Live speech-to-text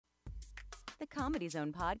The Comedy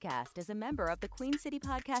Zone podcast is a member of the Queen City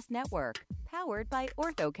Podcast Network, powered by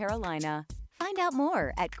Ortho Carolina. Find out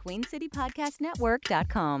more at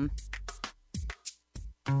queencitypodcastnetwork.com.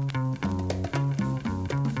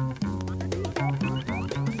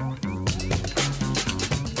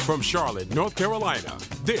 From Charlotte, North Carolina,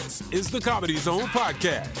 this is the Comedy Zone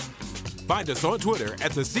Podcast. Find us on Twitter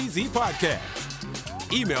at the CZ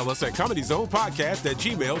Podcast. Email us at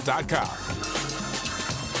comedyzonepodcast@gmail.com.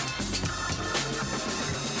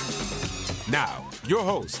 Now, your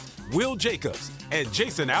hosts, Will Jacobs and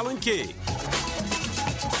Jason Allen King.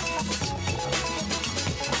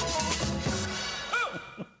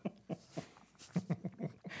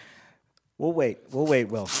 We'll wait,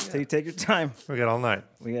 Will. Take your time. We got all night.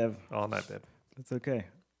 We have all night, babe. It's okay.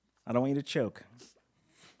 I don't want you to choke.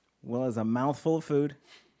 Will has a mouthful of food.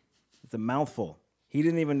 It's a mouthful. He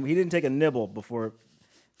didn't take a nibble before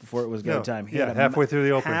it was go time. He had halfway through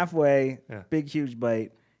the opener. Big huge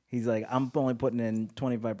bite. He's like, I'm only putting in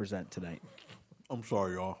 25% tonight. I'm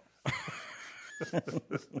sorry, y'all.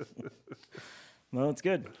 No, it's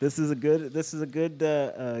good. This is a good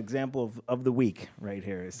example of the week right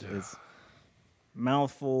here. Is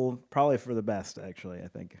mouthful, probably for the best, actually, I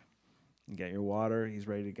think. You get your water. He's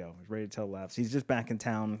ready to go. He's ready to tell laughs. He's just back in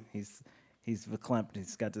town. He's verklempt.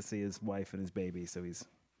 He's got to see his wife and his baby, so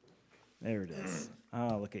there it is.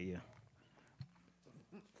 Oh, look at you.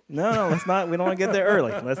 No, let's not. We don't want to get there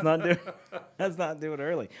early. Let's not do it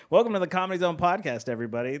early. Welcome to the Comedy Zone podcast,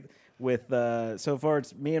 everybody. With so far,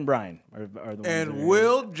 it's me and Brian are the ones and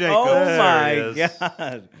Will Jacobs. Oh my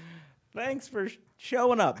God! Thanks for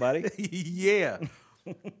showing up, buddy. Yeah.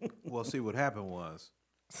 Well, see, what happened was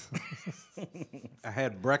I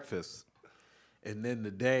had breakfast, and then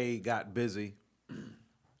the day got busy,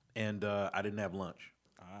 and I didn't have lunch.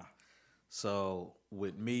 So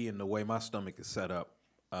with me and the way my stomach is set up,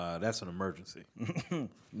 that's an emergency.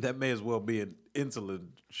 That may as well be an insulin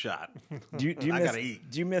shot. I gotta eat.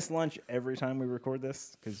 Do you miss lunch every time we record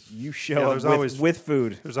this? Because you show up with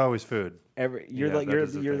food. There's always food. You're like Brad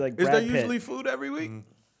Is there Pitt. usually food every week?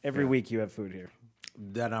 Every week you have food here.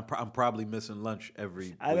 Then I'm probably missing lunch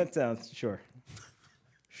every week. That sounds sure.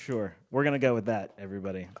 We're gonna go with that,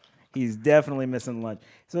 everybody. He's definitely missing lunch.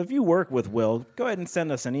 So if you work with Will, go ahead and send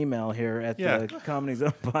us an email here at the Comedy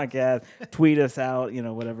Zone Podcast. Tweet us out,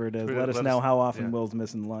 whatever it is. Let us know how often Will's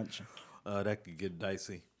missing lunch. That could get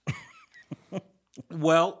dicey.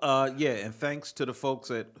 Well, and thanks to the folks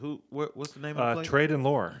at what's the name of the place? Trade and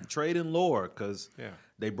Lore. Trade and Lore, because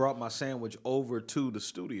they brought my sandwich over to the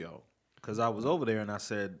studio. Because I was over there and I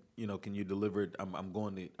said, can you deliver it? I'm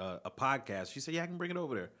going to a podcast. She said, yeah, I can bring it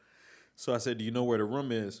over there. So I said, do you know where the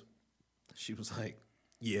room is? She was like,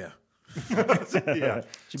 yeah. Yeah.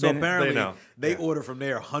 So apparently they order from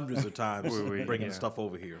there hundreds of times, bringing stuff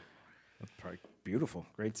over here. Beautiful.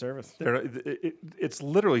 Great service. It's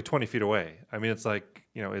literally 20 feet away. I mean, it's like,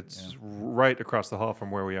 it's right across the hall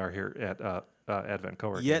from where we are here at Advent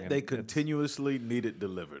Coworking. Yet they continuously need it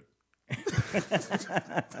delivered. I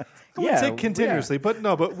wouldn't say continuously, but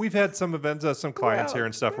we've had some events, some clients here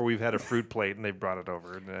and stuff where we've had a fruit plate and they brought it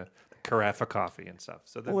over and a carafe of coffee and stuff.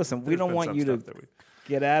 So listen, we don't want you to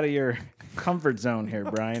get out of your comfort zone here,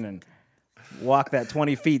 Brian, and walk that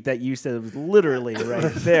 20 feet that you said was literally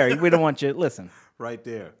right there. We don't want you. Listen, right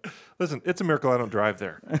there. Listen, it's a miracle I don't drive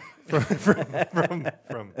there. from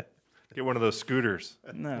get one of those scooters,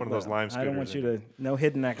 one of those lime scooters. I don't want you to. No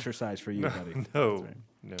hidden exercise for you, buddy. No.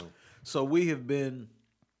 So we have been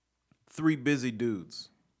 3 busy dudes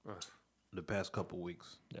the past couple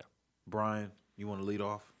weeks. Yeah. Brian, you want to lead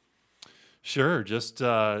off? Sure. Just,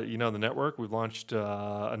 the network. We've launched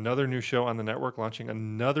another new show on the network, launching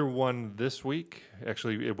another one this week.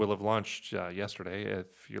 Actually, it will have launched yesterday if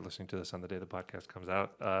you're listening to this on the day the podcast comes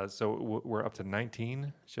out. So we're up to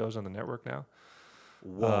 19 shows on the network now.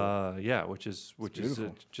 Whoa. Which is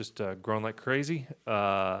just grown like crazy.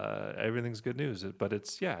 Everything's good news, but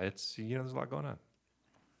it's there's a lot going on.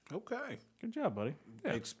 Okay. Good job, buddy.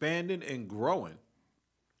 Yeah. Expanding and growing.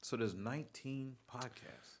 So there's 19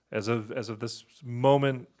 podcasts. As of this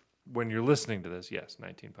moment when you're listening to this, yes,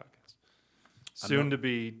 19 podcasts. Soon to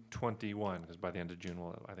be 21, because by the end of June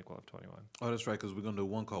I think we'll have 21. Oh, that's right, because we're gonna do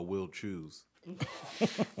one called Will Choose.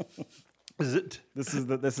 Is it? This is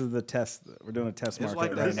the test. We're doing a test it's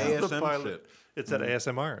market. Like that right now. ASM shit. It's that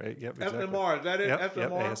ASMR, right? Yep, exactly. SMR, is that it? Yep,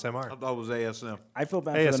 SMR? ASMR. I thought it was ASM. I feel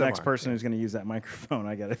bad for the next person who's going to use that microphone,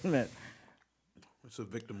 I got to admit. It's a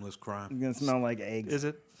victimless crime. It's going to smell like eggs. Is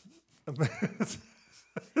it?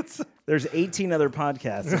 There's 18 other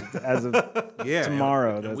podcasts as of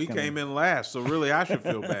tomorrow. And we came in last, so really I should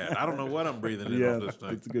feel bad. I don't know what I'm breathing in off this thing.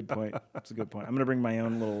 That's a good point. That's a good point. I'm gonna bring my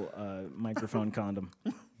own little microphone condom.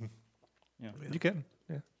 Yeah, you can.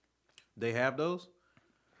 Yeah, they have those.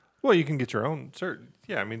 Well, you can get your own.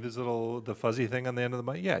 Yeah, I mean, there's the fuzzy thing on the end of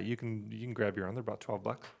the mic. Yeah, you can grab your own. They're about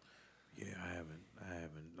 $12. Yeah, I haven't.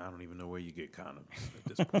 I don't even know where you get condoms at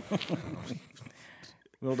this point.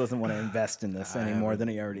 Will doesn't want to invest in this any more than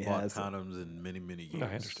he already has. Condoms in many years. No,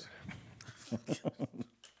 I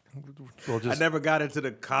understand. I never got into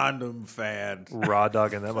the condom fad. Raw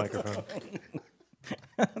dog in that microphone.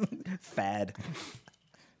 Fad.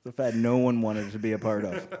 The fad no one wanted to be a part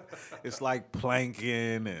of. It's like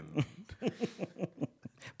planking and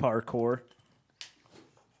parkour.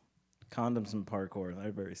 Condoms and parkour,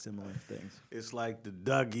 they're very similar things. It's like the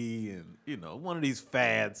Dougie and, one of these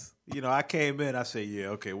fads. I came in, I say, yeah,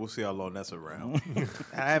 okay, we'll see how long that's around.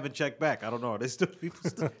 I haven't checked back. I don't know. Are they still people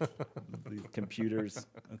still? These computers,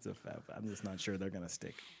 that's a fad. I'm just not sure they're going to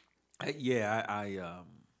stick. Yeah.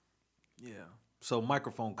 So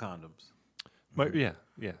microphone condoms. Yeah.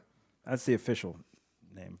 That's the official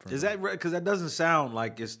name. For Is that right? Because that doesn't sound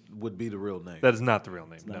like it would be the real name. That is not the real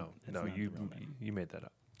name. No, You made that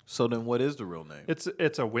up. So then what is the real name? It's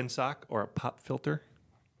a windsock or a pop filter.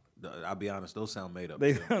 I'll be honest, those sound made up.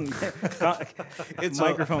 Microphone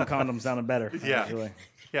condoms sounded better. Yeah. Actually.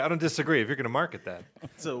 Yeah, I don't disagree. If you're going to market that,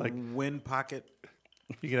 It's a wind pocket.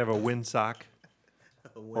 you can have a windsock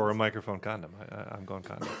or a microphone condom. I'm going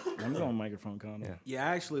condom. I'm going microphone condom. Yeah. Yeah,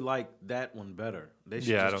 I actually like that one better. They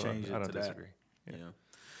should just change it I to don't that. disagree. Yeah.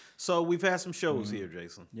 So we've had some shows here,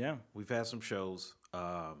 Jason. Yeah. We've had some shows.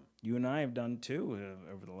 You and I have done two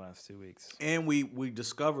over the last 2 weeks. And we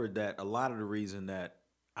discovered that a lot of the reason that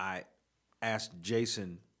I asked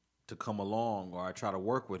Jason to come along or I try to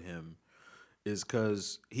work with him is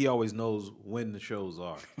because he always knows when the shows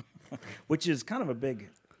are. Which is kind of a big,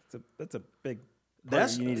 that's a big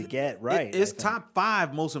part you need to get right. It's top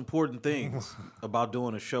 5 most important things about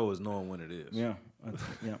doing a show is knowing when it is. Yeah.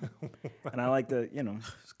 Yeah. And I like to,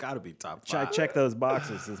 It's got to be top 5. check those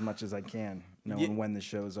boxes as much as I can, knowing when the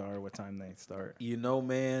shows are, what time they start.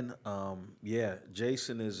 Man,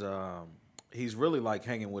 Jason is, he's really like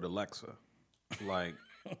hanging with Alexa. Like,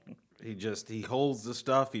 he holds the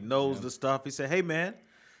stuff, he knows the stuff. He said, hey, man,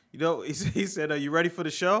 he said, are you ready for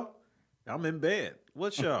the show? I'm in bed.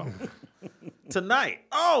 What show? Tonight.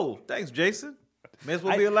 Oh, thanks, Jason. May as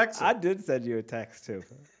well be Alexa. I did send you a text, too.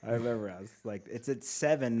 I remember. I was like, it's at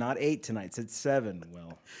 7, not 8 tonight. It's at 7.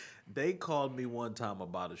 Well, they called me one time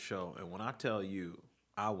about a show, and when I tell you,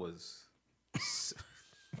 I was...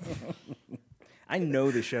 I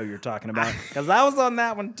know the show you're talking about, because I was on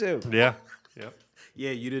that one, too. Yeah. Yep.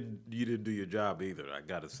 Yeah, you didn't do your job either, I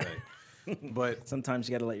got to say. But sometimes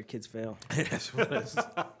you got to let your kids fail. That's what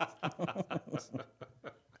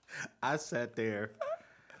I sat there.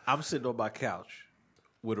 I'm sitting on my couch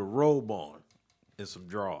with a robe on and some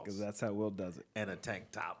drawers. Because that's how Will does it. And a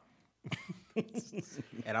tank top.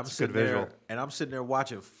 And I'm sitting there. And I'm sitting there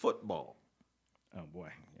watching football. Oh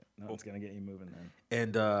boy, no one's gonna get you moving then.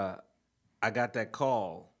 And I got that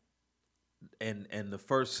call, and the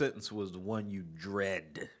first sentence was the one you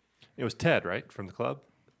dread. It was Ted, right, from the club?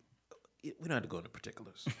 We don't have to go into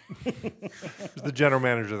particulars. It was the general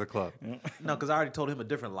manager of the club. No, because I already told him a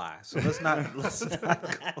different lie. So let's not go. All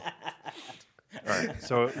right.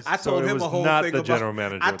 So I told him it was a whole not thing the about, general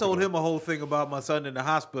manager. I told him a whole thing about my son in the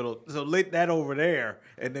hospital. So let that over there,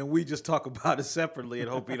 and then we just talk about it separately and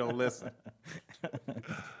hope he don't listen.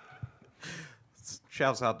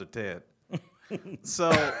 Shouts out to Ted.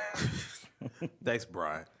 So, thanks,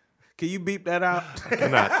 Brian. Can you beep that out? I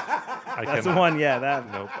cannot. That's the one, yeah.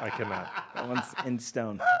 Nope, I cannot. That one's in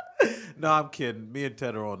stone. No, I'm kidding. Me and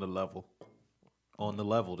Ted are on the level. On the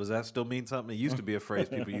level. Does that still mean something? It used to be a phrase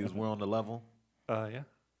people use. We're on the level. Yeah.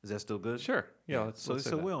 Is that still good? Sure. Yeah. So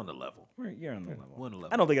we're on the level. You're on the level. We're on the level.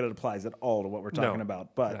 I don't think it applies at all to what we're talking No.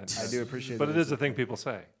 about, but I do appreciate it. But it is a thing people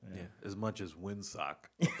say. Yeah. As much as windsock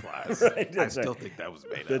applies, Right, I that's still right. think that was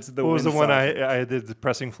made That's up. the What was the one windsock. I did? The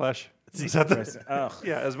pressing flesh. Is that the, Oh,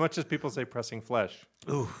 yeah. As much as people say pressing flesh,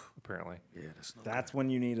 Ooh. apparently, Yeah, that's not that's when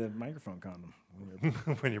you need a microphone condom.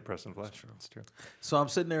 when you're pressing flesh, that's true. So I'm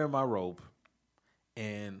sitting there in my robe,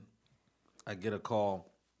 and I get a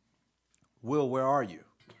call. Will, where are you?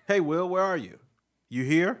 Hey, Will, where are you? You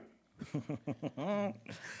here? I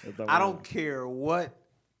don't care what.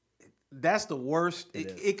 That's the worst.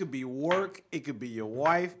 It could be work. It could be your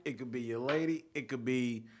wife. It could be your lady. It could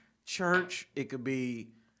be church. It could be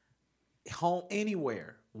home.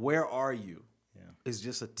 Anywhere. Where are you? Yeah. is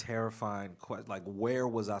just a terrifying question. Like, where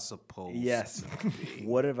was I supposed Yes. to be?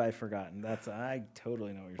 What have I forgotten? I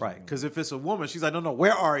totally know what you're Right, saying. because if it's a woman, she's like, no,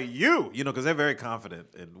 where are you? You know, because they're very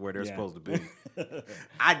confident in where they're supposed to be.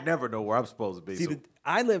 I never know where I'm supposed to be. See,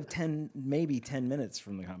 I live maybe 10 minutes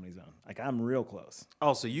from the Comedy Zone. Like, I'm real close.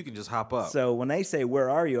 So you can just hop up. So when they say, where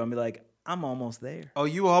are you? I'm like, I'm almost there. Oh,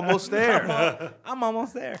 you almost there. I'm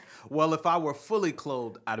almost there. Well, if I were fully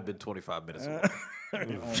clothed, I'd have been 25 minutes away. Oh,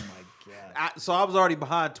 my God. So I was already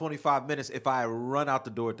behind 25 minutes if I had run out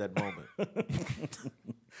the door at that moment.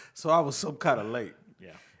 So I was some kind of late.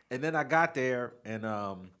 Yeah. And then I got there, and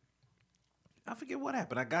I forget what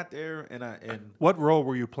happened. I got there, and What role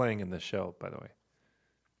were you playing in this show, by the way?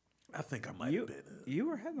 I think I might have been. You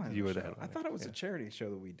were headlining. You were the the show. I headliner, thought it was yeah. a charity show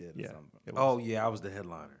that we did. Yeah. Or something. It was. Oh, yeah, I was the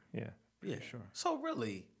headliner. Yeah. Yeah, sure. So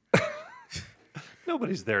really,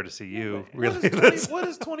 Nobody's there to see you, what really. is, what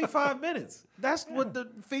is 25 minutes? That's what the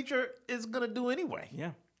feature is going to do anyway.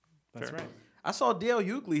 Yeah. That's right. I saw Dale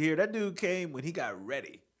Hughley here. That dude came when he got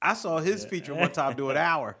ready. I saw his feature one time do an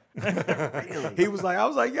hour. He was like, I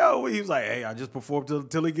was like, yo. He was like, hey, I just performed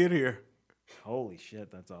till he get here. Holy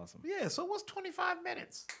shit, that's awesome. Yeah, so what's 25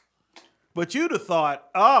 minutes? But you'd have thought,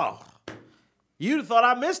 you'd have thought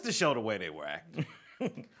I missed the show the way they were acting.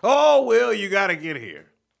 Oh, Will, you got to get here.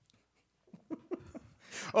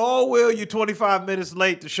 Oh, Will, you're 25 minutes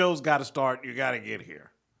late. The show's got to start. You got to get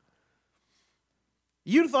here.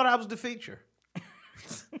 You'd have thought I was the feature.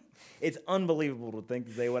 It's unbelievable to think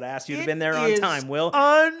that they would ask you to have been there It on time, Will.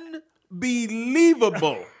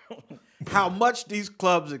 Unbelievable how much these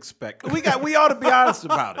clubs expect. We ought to be honest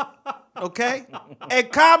about it. Okay?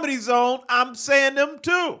 At Comedy Zone, I'm saying them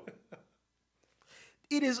too.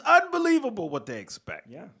 It is unbelievable what they expect.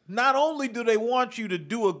 Yeah. Not only do they want you to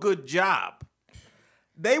do a good job,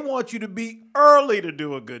 they want you to be early to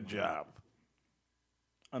do a good job.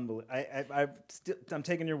 I'm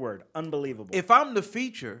taking your word. Unbelievable. If I'm the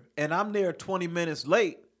feature and I'm there 20 minutes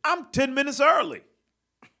late, I'm 10 minutes early.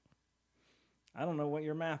 I don't know what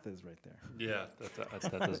your math is right there. Yeah, that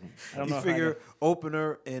doesn't. I don't You know if figure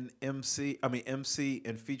opener and MC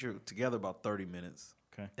and feature together about 30 minutes.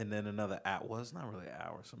 Okay. And then another hour. Well, it's not really an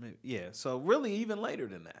hour. So maybe, yeah. So really even later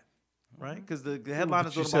than that, right? Because the headline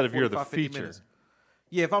is you about said if you're the 45, 50 feature. minutes.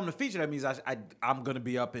 Yeah, if I'm the feature, that means I'm going to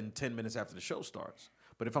be up in 10 minutes after the show starts.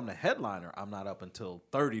 But if I'm the headliner, I'm not up until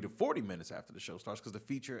 30 to 40 minutes after the show starts because the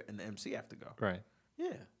feature and the MC have to go. Right.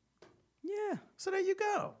 Yeah. Yeah. So there you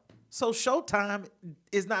go. So showtime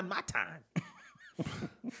is not my time.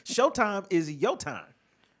 Showtime is your time.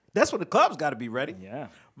 That's when the club's got to be ready. Yeah.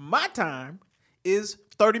 My time is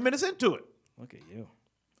 30 minutes into it. Look at you.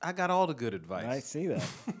 I got all the good advice. I see that.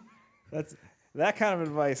 That's that kind of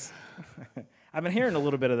advice. I've been hearing a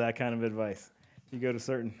little bit of that kind of advice. You go to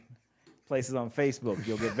certain places on Facebook,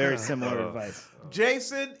 you'll get very similar advice.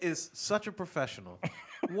 Jason is such a professional.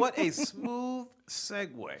 What a smooth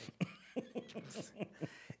segue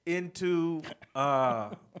into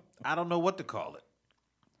I don't know what to call it.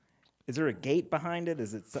 Is there a gate behind it?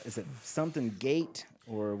 Is it something gate,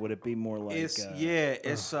 or would it be more like It's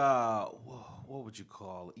what would you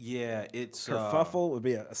call it? Yeah, it's kerfuffle? Would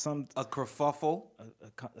be a kerfuffle.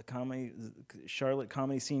 a comedy Charlotte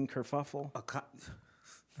comedy scene kerfuffle.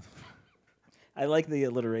 I like the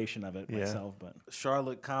alliteration of it myself, but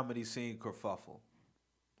Charlotte comedy scene kerfuffle.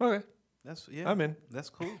 Okay. I'm in. That's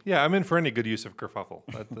cool. Yeah, I'm in for any good use of kerfuffle.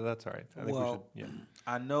 That's all right. I think we Well, should. Yeah.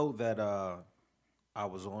 I know that I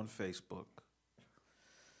was on Facebook.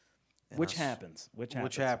 which happens. Which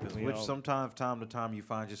Sometimes, time to time, you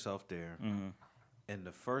find yourself there. Mm-hmm. And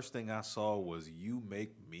the first thing I saw was "You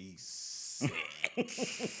make me sick."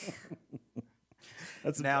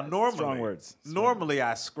 That's normally, strong words. Normally,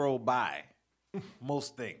 I scroll by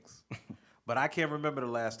most things, but I can't remember the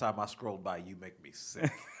last time I scrolled by "You make me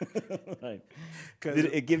sick." Right. Because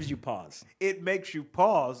it gives you pause. It makes you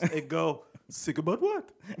pause and go, "Sick about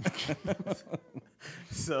what?"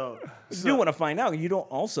 So You do want to find out. You don't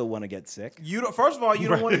also want to get sick. you don't. First of all, you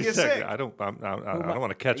don't want to get sick. I don't want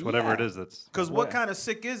to catch whatever it is that's. Because what kind of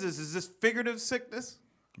sick is this? Is this figurative sickness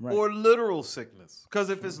Right. or literal sickness? Because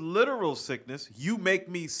if it's literal sickness, you make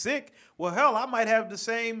me sick. Well, hell, I might have the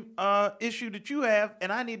same issue that you have,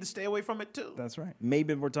 and I need to stay away from it too. That's right.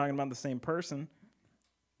 Maybe we're talking about the same person.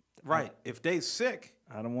 Right. If they sick,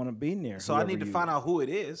 I don't want to be near. so I need to find out who it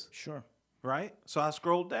is. Sure. Right. So I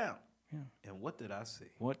scrolled down. Yeah. And what did I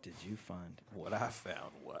see? What did you find? What I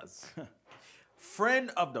found was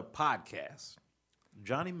friend of the podcast,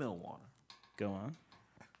 Johnny Millwater. Go on.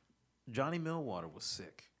 Johnny Millwater was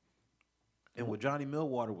sick. And what Johnny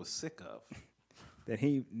Millwater was sick of, That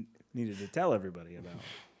he needed to tell everybody about.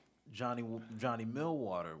 Johnny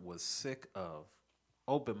Millwater was sick of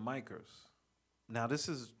open micers. Now, this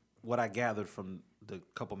is what I gathered from the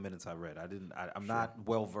couple minutes I read. I'm not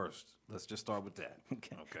well versed. Let's just start with that.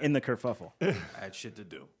 Okay. In the kerfuffle. I had shit to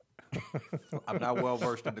do. I'm not well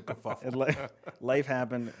versed in the kerfuffle. Life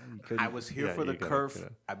happened. I was here for the kerf.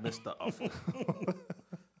 I missed the uffle.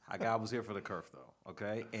 I was here for the kerf, though.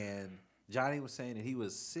 Okay? And Johnny was saying that he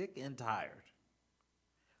was sick and tired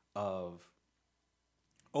of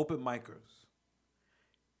open micers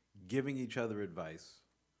giving each other advice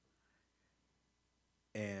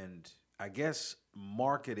and I guess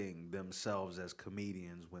marketing themselves as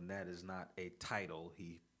comedians when that is not a title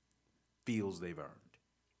he feels they've earned.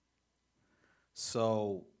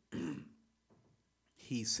 So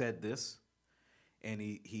he said this, and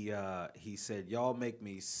he said, "Y'all make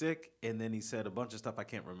me sick," and then he said a bunch of stuff I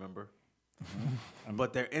can't remember,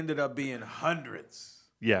 but there ended up being hundreds.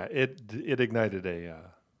 Yeah, it ignited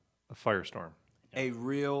a firestorm. A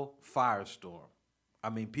real firestorm. I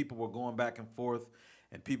mean, people were going back and forth,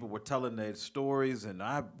 and people were telling their stories, and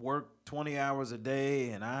I work 20 hours a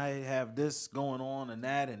day, and I have this going on and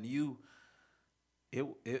that, and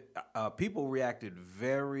people reacted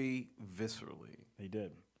very viscerally. They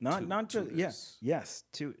did. Not just yes.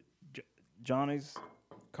 To Johnny's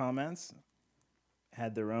comments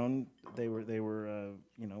had their own. They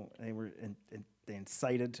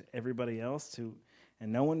incited everybody else to,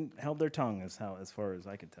 and no one held their tongue as far as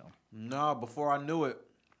I could tell. No, before I knew it.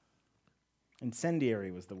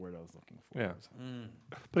 Incendiary was the word I was looking for. Yeah.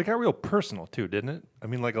 But it got real personal too, didn't it? I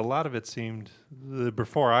mean, like a lot of it seemed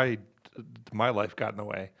before my life got in the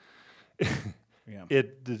way. Yeah.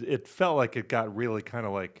 It felt like it got really kind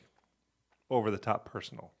of like over the top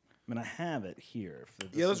personal. I mean, I have it here.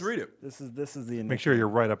 Let's read it. This is the initial. Make sure you're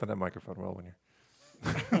right up in that microphone, Will, when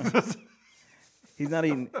you're. He's not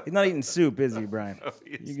eating soup, is he, Brian? No,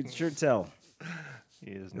 you can sure tell.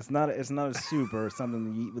 He is. It's not a soup or something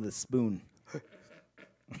you eat with a spoon.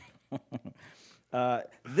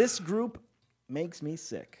 This group makes me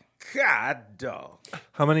sick. God, dog.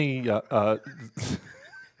 How many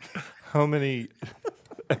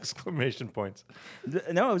exclamation points?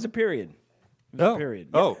 No, it was a period. Oh. Period.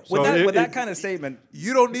 Oh, with so that kind of statement,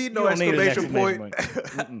 You don't need no you don't need an exclamation point.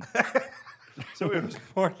 So it was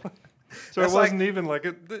more. So That's it wasn't even like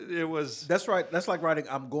it. It was. That's right. That's like writing,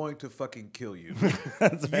 "I'm going to fucking kill you."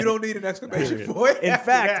 You don't need an exclamation point. in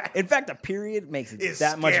fact, a period makes it It's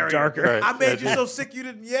that much scarier. darker. Right. I made you so sick you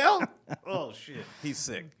didn't yell. Oh shit, he's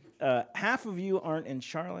sick. Half of you aren't in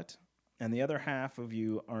Charlotte, and the other half of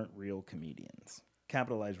you aren't real comedians.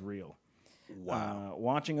 Capitalize real. Wow.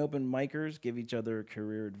 Watching open micers give each other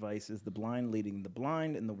career advice is the blind leading the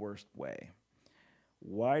blind in the worst way.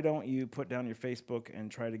 Why don't you put down your Facebook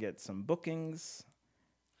and try to get some bookings?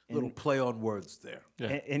 Little play on words there.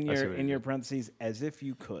 Yeah, in your parentheses, as if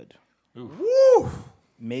you could. Woo!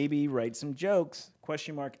 Maybe write some jokes,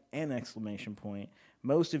 question mark and exclamation point.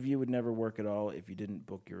 Most of you would never work at all if you didn't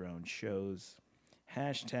book your own shows.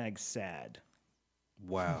 # sad.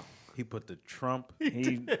 Wow. He put the Trump.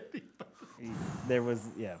 There was,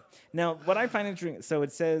 yeah. Now, what I find interesting, so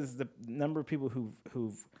it says the number of people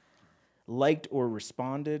who've liked or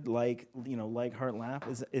responded, like Heart Laugh,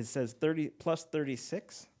 it says 30 plus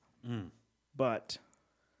 36. But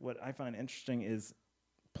what I find interesting is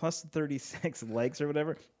plus 36 likes or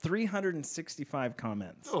whatever, 365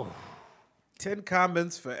 comments. Oh. 10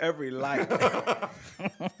 comments for every like.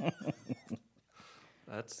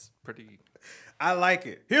 That's pretty. I like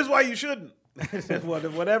it. Here's why you shouldn't.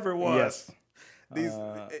 Whatever it was. Yes.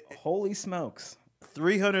 Holy smokes.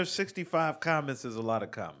 365 comments is a lot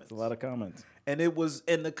of comments. It's a lot of comments. And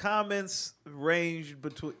the comments ranged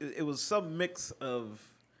between, it was some mix of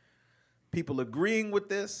people agreeing with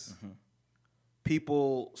this,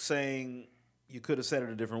 people saying you could have said it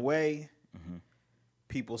a different way,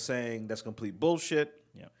 people saying that's complete bullshit,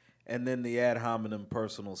 and then the ad hominem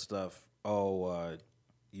personal stuff. Oh,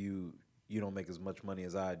 you don't make as much money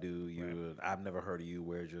as I do. I've never heard of you.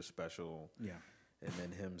 Where's your special? Yeah. And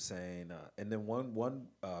then him saying, and then one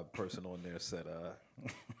person on there said,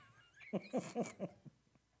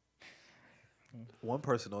 one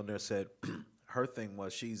person on there said her thing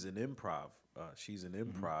was she's an improv.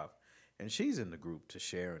 And she's in the group to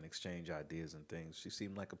share and exchange ideas and things. She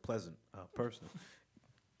seemed like a pleasant person.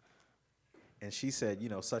 And she said,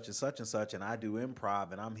 such and such and such, and I do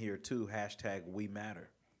improv, and I'm here too. # we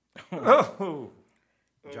matter. Oh.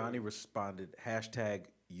 Johnny responded,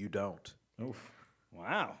 # you don't. Oof.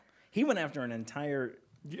 Wow. He went after an entire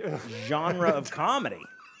genre of comedy.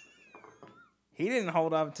 He didn't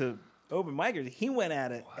hold up to open micers. He went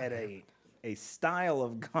at it at a style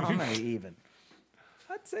of comedy even.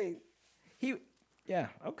 I'd say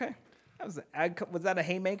okay. Was that a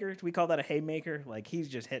haymaker? Do we call that a haymaker? Like he's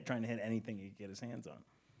just trying to hit anything he can get his hands on.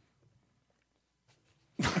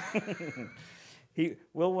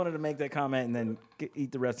 Will wanted to make that comment and then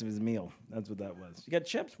eat the rest of his meal. That's what that was. You got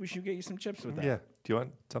chips? We should get you some chips with that. Yeah. Do you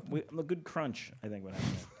want something? A good crunch, I think, would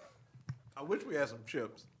happen. I wish we had some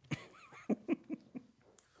chips.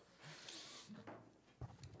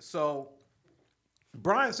 So,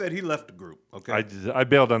 Brian said he left the group. Okay, I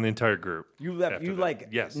bailed on the entire group. You left. You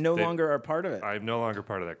that. Yes. No longer are part of it. I'm no longer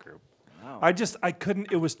part of that group. Wow. I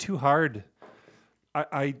couldn't. It was too hard.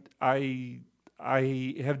 I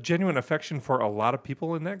have genuine affection for a lot of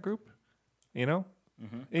people in that group,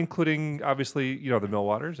 including obviously the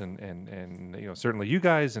Millwaters and certainly you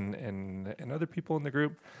guys and other people in the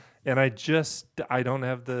group, and I don't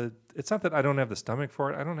have the. It's not that I don't have the stomach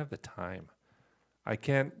for it. I don't have the time. I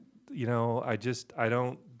can't. I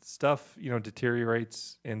don't. Stuff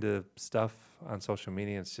deteriorates into stuff on social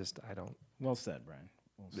media. It's just I don't. Well said, Brian.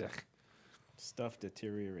 Well said. Stuff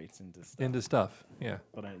deteriorates into stuff. Into stuff, yeah.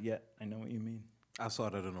 But I know what you mean. I saw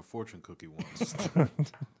that in a fortune cookie once.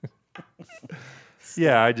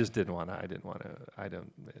 Yeah, I just didn't want to. I didn't want to. I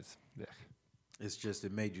don't. It's just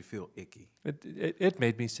it made you feel icky. It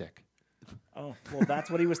made me sick. Oh well,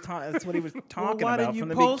 that's what he was talking. That's what he was talking why about didn't you from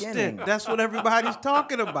the post beginning. It? That's what everybody's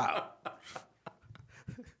talking about.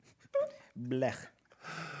 Blech.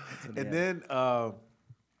 And then,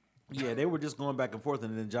 they were just going back and forth,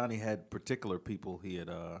 and then Johnny had particular people he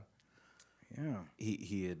had,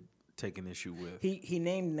 he had taken issue with. He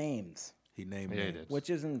named names. He named names,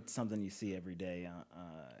 which isn't something you see every day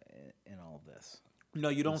in all of this. No,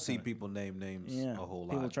 you don't see people name names a whole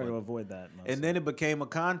lot. People try to avoid that. Mostly. And then it became a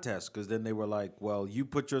contest because then they were like, well, you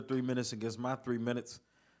put your 3 minutes against my 3 minutes,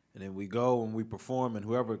 and then we go and we perform, and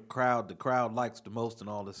the crowd likes the most and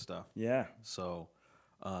all this stuff. Yeah. So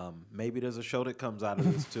maybe there's a show that comes out of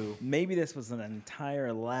this too. Maybe this was an entire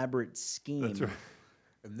elaborate scheme. That's right.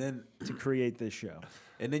 And then to create this show.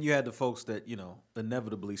 And then you had the folks that,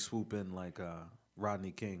 inevitably swoop in like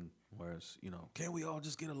Rodney King. Whereas, can't we all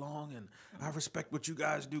just get along? And I respect what you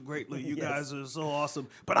guys do greatly. You guys are so awesome.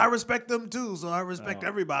 But I respect them too, so I respect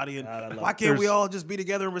everybody. And why can't we all just be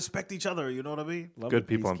together and respect each other? You know what I mean? Good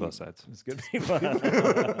people on both sides. It's good people.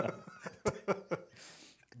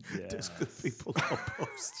 There's good people on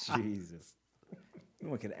both sides. Jesus. No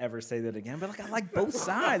one can ever say that again. But I like both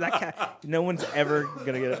sides. I can't. No one's ever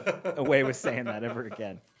gonna get away with saying that ever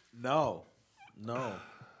again. No.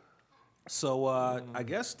 So I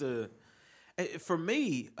guess for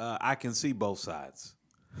me, I can see both sides.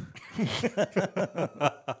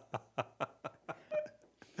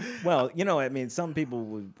 Well, some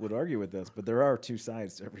people would argue with this, but there are two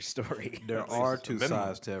sides to every story. There are two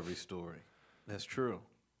sides to every story. That's true.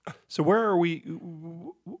 So where are we?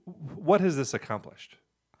 What has this accomplished?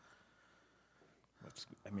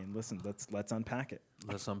 Listen. Let's unpack it.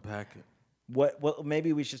 Let's unpack it. Well,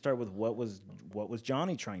 maybe we should start with what was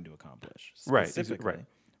Johnny trying to accomplish specifically, right?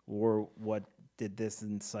 Or what did this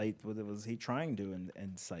incite? Was he trying to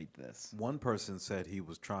incite this? One person said he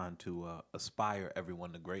was trying to aspire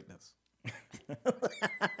everyone to greatness.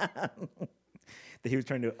 That he was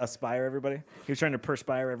trying to aspire everybody. He was trying to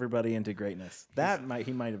perspire everybody into greatness.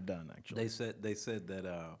 He might have done actually. They said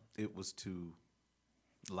that it was to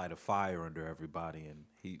light a fire under everybody, and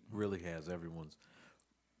he really has everyone's.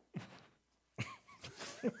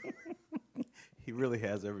 He really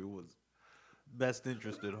has everyone's best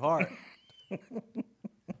interest at heart.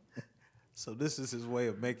 So this is his way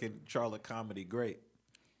of making Charlotte comedy great.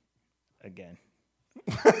 Again.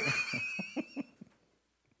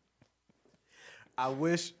 I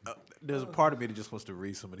wish there's a part of me that just wants to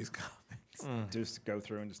read some of these comments. Just go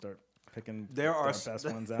through and just start picking the best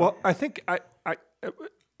ones out. Well, I think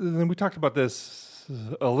then we talked about this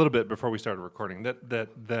a little bit before we started recording. That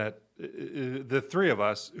the three of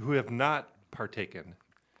us who have not partaken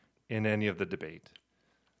in any of the debate,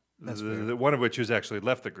 one of which has actually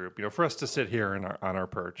left the group. For us to sit here on our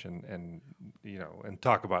perch and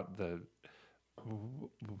talk about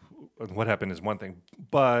what happened is one thing,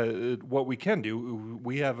 but what we can do,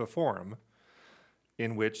 we have a forum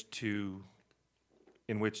in which to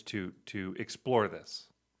explore this.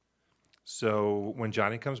 So when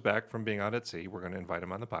Johnny comes back from being out at sea, we're going to invite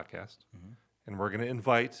him on the podcast, and we're going to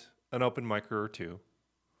invite an open micer or two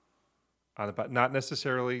on the not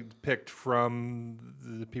necessarily picked from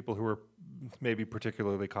the people who are maybe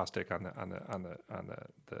particularly caustic on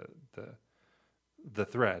the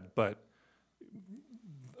thread, but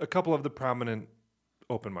a couple of the prominent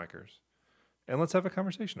open micers, and let's have a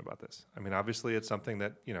conversation about this. Obviously, it's something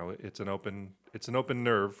that it's an open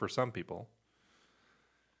nerve for some people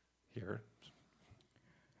here.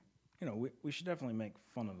 we should definitely make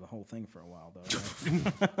fun of the whole thing for a while, though.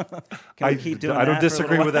 Right? Can we keep doing I don't that for a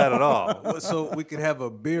disagree little with that at all. Well, so we could have a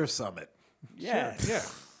beer summit. Yeah, Yeah.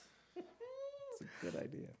 it's a good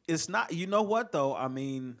idea. It's not. You know what though? I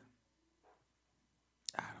mean,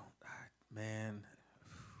 man.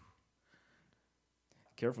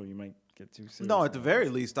 Careful, you might get too serious. No, at the very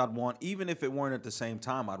least, I'd want, even if it weren't at the same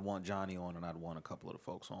time, I'd want Johnny on and I'd want a couple of the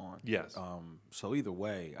folks on. Yes. So either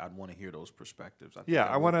way, I'd want to hear those perspectives. Yeah,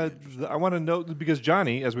 I want to know, because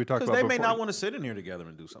Johnny, as we talked about because they before, may not want to sit in here together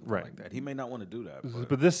and do something Right. like that. He may not want to do that.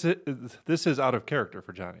 but this is out of character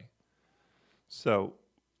for Johnny. So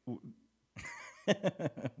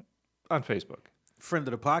on Facebook, Friend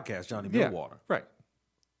of the podcast, Johnny yeah, Millwater. right.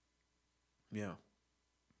 Yeah.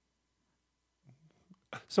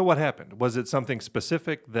 So what happened? Was it something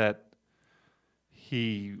specific that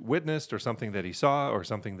he witnessed, or something that he saw, or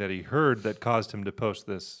something that he heard that caused him to post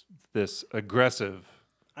this aggressive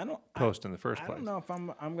post in the first place? I don't know if I'm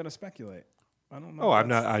going to speculate. I don't know. Oh, I'm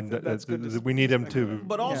not. That's good to We need him to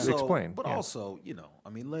But also, explain. But Yeah. also, we're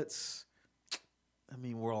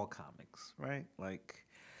all comics, right? Like,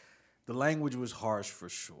 the language was harsh for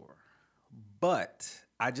sure. But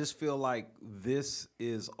I just feel like this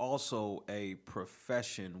is also a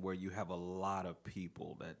profession where you have a lot of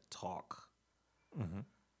people that talk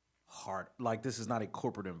hard. Like, this is not a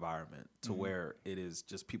corporate environment to where it is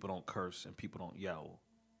just people don't curse and people don't yell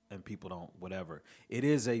and people don't whatever. It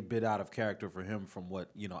is a bit out of character for him from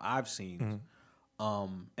what, I've seen.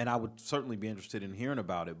 And I would certainly be interested in hearing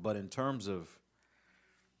about it. But in terms of,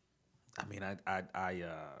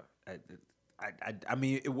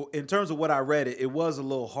 in terms of what I read, it was a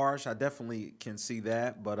little harsh. I definitely can see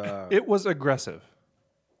that, but It was aggressive.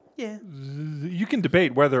 yeah. You can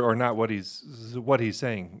debate whether or not what he's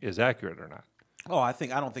saying is accurate or not. Oh, I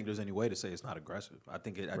don't think there's any way to say it's not aggressive. I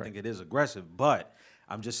think it is aggressive, but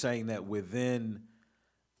I'm just saying that within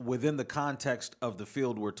the context of the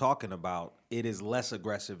field we're talking about, it is less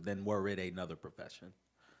aggressive than were it another profession.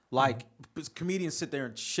 Like, comedians sit there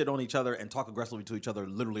and shit on each other and talk aggressively to each other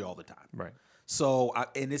literally all the time. Right. So,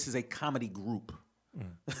 and this is a comedy group.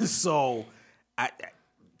 So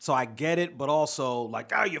I get it, but also,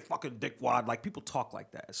 like, you fucking dickwad. Like, people talk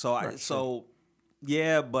like that. So,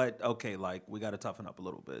 yeah, but okay, like, we got to toughen up a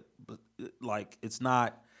little bit. But, like, it's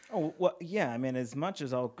not. Oh, well, yeah. I mean, as much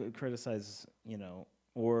as I'll criticize,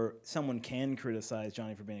 or someone can criticize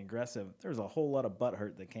Johnny for being aggressive, there's a whole lot of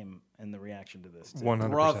butthurt that came in the reaction to this, too.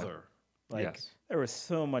 100%. Brother. Like, Yes. there was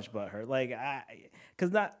so much butthurt. Like, I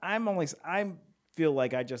feel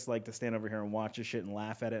like I just like to stand over here and watch this shit and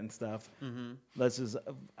laugh at it and stuff. This is,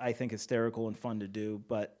 I think, hysterical and fun to do.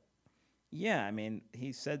 But yeah, I mean,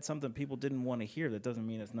 he said something people didn't want to hear. That doesn't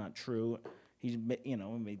mean it's not true. The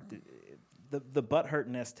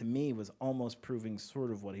butthurtness to me was almost proving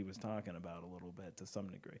sort of what he was talking about a little bit to some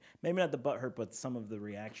degree. Maybe not the butthurt, but some of the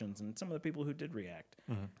reactions and some of the people who did react.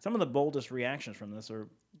 Some of the boldest reactions from this are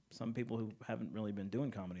some people who haven't really been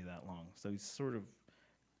doing comedy that long. So he's sort of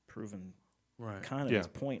proven kind of his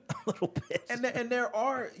point a little bit. And there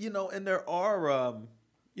are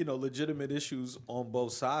legitimate issues on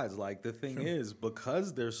both sides. Like, the thing is,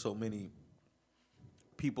 because there's so many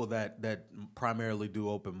people that primarily do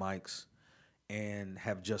open mics and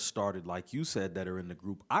have just started, like you said, that are in the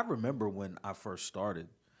group. I remember when I first started,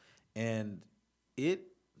 and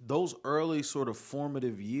those early sort of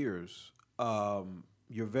formative years,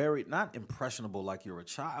 you're very, not impressionable like you're a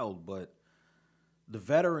child, but the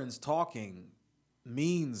veterans talking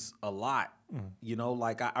means a lot.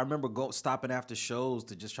 Like, I remember stopping after shows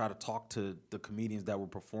to just try to talk to the comedians that were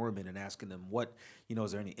performing and asking them, what,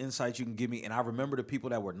 is there any insights you can give me? And I remember the people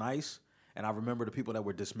that were nice, and I remember the people that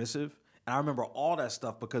were dismissive. And I remember all that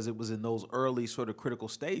stuff because it was in those early sort of critical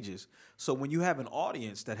stages. So when you have an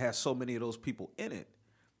audience that has so many of those people in it,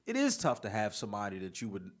 it is tough to have somebody that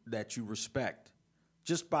you respect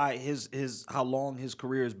just by his how long his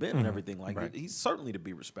career has been and everything. Like, Right. He's certainly to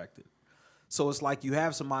be respected. So it's like you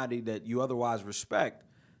have somebody that you otherwise respect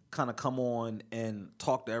kind of come on and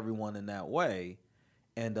talk to everyone in that way.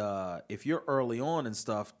 And if you're early on and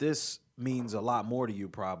stuff, this means a lot more to you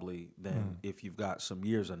probably than if you've got some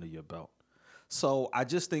years under your belt. So I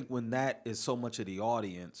just think when that is so much of the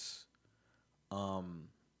audience,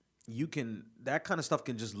 that kind of stuff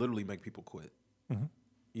can just literally make people quit.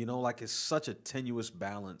 Like, it's such a tenuous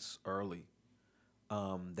balance early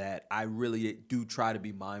that I really do try to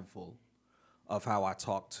be mindful of how I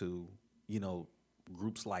talk to,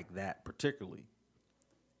 groups like that particularly.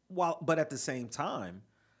 But at the same time,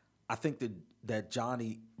 I think that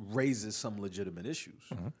Johnny raises some legitimate issues.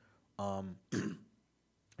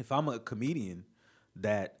 If I'm a comedian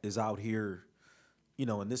that is out here,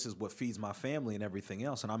 and this is what feeds my family and everything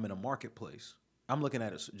else, and I'm in a marketplace. I'm looking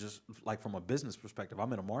at it just like from a business perspective.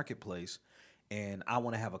 I'm in a marketplace, and I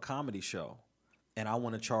want to have a comedy show, and I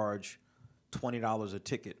want to charge $20 a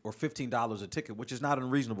ticket or $15 a ticket, which is not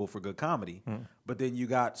unreasonable for good comedy. But then you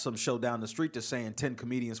got some show down the street that's saying 10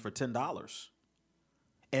 comedians for $10,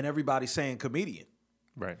 and everybody's saying comedian.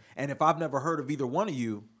 Right. And if I've never heard of either one of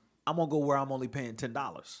you, I'm going to go where I'm only paying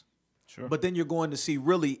 $10. Sure. But then you're going to see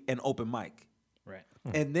really an open mic. Right.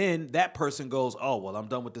 And then that person goes, oh, well, I'm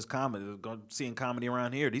done with this comedy. Seeing comedy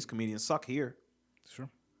around here. These comedians suck here. Sure.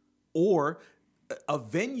 Or a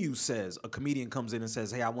venue says, a comedian comes in and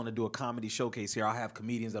says, hey, I want to do a comedy showcase here. I'll have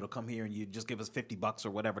comedians that'll come here and you just give us $50 or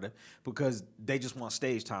whatever because they just want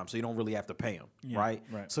stage time, so you don't really have to pay them, right?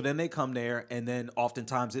 So then they come there, and then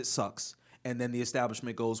oftentimes it sucks. And then the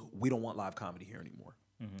establishment goes, we don't want live comedy here anymore.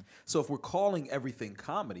 So if we're calling everything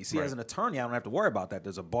comedy, see, as an attorney, I don't have to worry about that.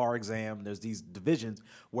 There's a bar exam. There's these divisions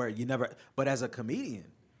where you never – but as a comedian,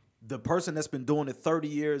 the person that's been doing it 30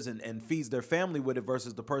 years and feeds their family with it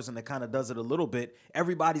versus the person that kind of does it a little bit,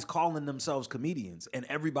 everybody's calling themselves comedians, and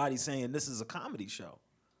everybody's saying this is a comedy show.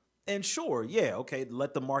 And sure, yeah, okay,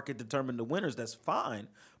 let the market determine the winners. That's fine.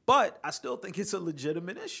 But I still think it's a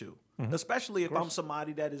legitimate issue, especially if I'm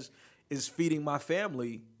somebody that is feeding my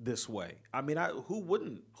family this way. I mean, who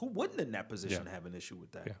wouldn't in that position have an issue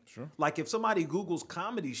with that? Yeah, sure. Like if somebody Googles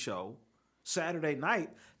comedy show Saturday night,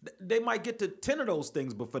 they might get to 10 of those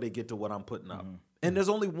things before they get to what I'm putting up. And there's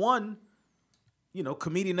only one,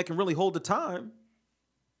 comedian that can really hold the time.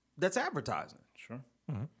 That's advertising. Sure.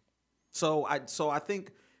 So I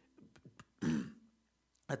think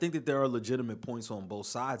that there are legitimate points on both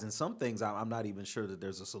sides, and some things I'm not even sure that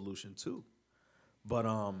there's a solution to. But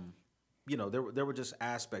there were just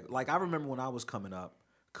aspects. Like I remember when I was coming up,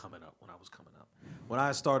 when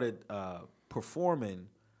I started performing,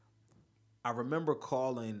 I remember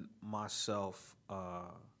calling myself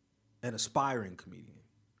an aspiring comedian.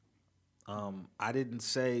 I didn't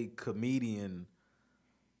say comedian.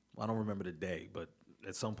 I don't remember the day, but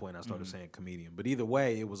at some point I started saying comedian. But either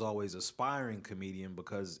way, it was always aspiring comedian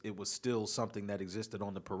because it was still something that existed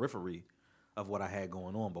on the periphery of what I had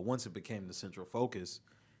going on. But once it became the central focus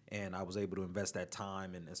and I was able to invest that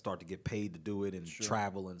time and start to get paid to do it and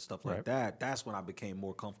travel and stuff like that, that's when I became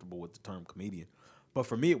more comfortable with the term comedian. But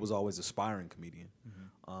for me, it was always aspiring comedian.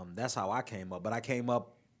 That's how I came up. But I came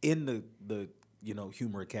up in the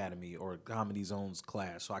Humor Academy or Comedy Zone's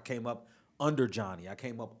class. So I came up under Johnny. I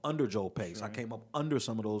came up under Joe Pace. Sure. I came up under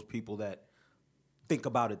some of those people that think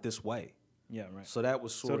about it this way. Yeah, right. So that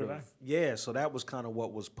was sort So did of I. yeah. So that was kind of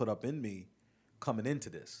what was put up in me coming into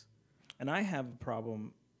this. And I have a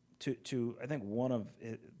problem. To I think one of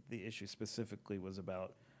the issues specifically was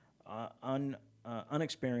about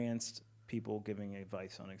unexperienced people giving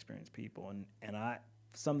advice on experienced people, and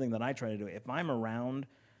something that I try to do if I'm around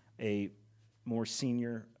a more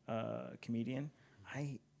senior comedian,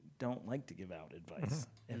 I don't like to give out advice.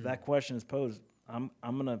 If that question is posed, I'm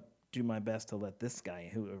gonna do my best to let this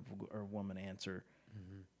guy or woman answer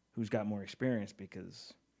who's got more experience,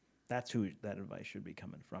 because that's who that advice should be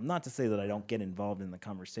coming from. Not to say that I don't get involved in the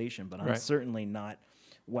conversation, but I'm certainly not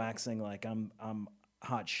waxing like I'm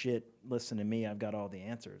hot shit. Listen to me, I've got all the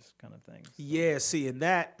answers, kind of thing. Yeah, see, and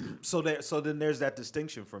that so then there's that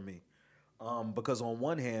distinction for me, because on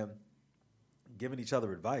one hand, giving each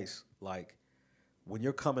other advice, like when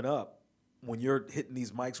you're coming up, when you're hitting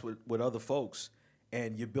these mics with other folks,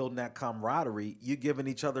 and you're building that camaraderie, you're giving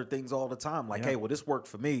each other things all the time. Like, hey, well, this worked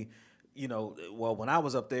for me. Well, when I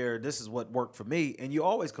was up there, this is what worked for me. And you're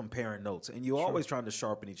always comparing notes, and you're always trying to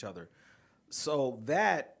sharpen each other. So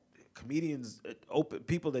that comedians,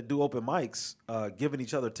 people that do open mics, giving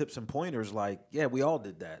each other tips and pointers, like, yeah, we all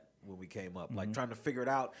did that when we came up, like trying to figure it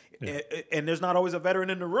out. Yeah. And there's not always a veteran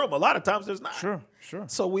in the room. A lot of times there's not. Sure.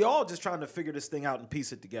 So we all just trying to figure this thing out and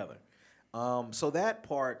piece it together. So that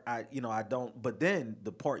part, I don't. But then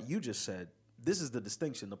the part you just said, this is the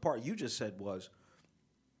distinction. The part you just said was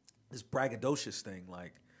this braggadocious thing.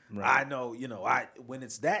 Like, I know, when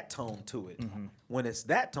it's that tone to it, when it's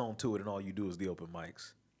that tone to it, and all you do is the open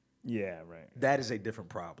mics. Yeah, right. That is a different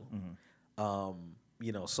problem.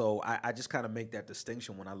 So I just kind of make that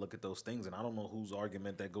distinction when I look at those things, and I don't know whose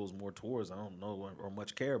argument that goes more towards. I don't know or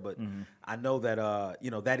much care, but I know that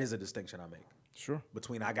that is a distinction I make. Sure.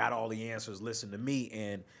 Between I got all the answers, listen to me,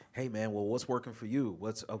 and hey man, well, what's working for you?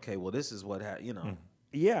 What's okay? Well, this is what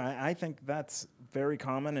Yeah, I think that's very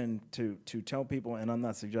common, and to tell people, and I'm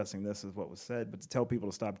not suggesting this is what was said, but to tell people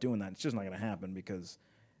to stop doing that, it's just not going to happen, because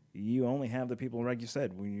you only have the people, like you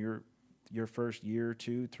said, when you're your first year,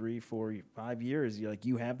 2, 3, 4, 5 years,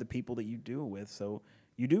 you have the people that you do it with, so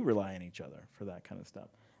you do rely on each other for that kind of stuff.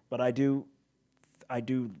 But I do,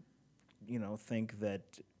 think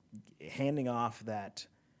that handing off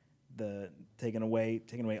taking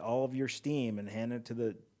away all of your steam and handing it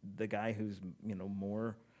to the guy who's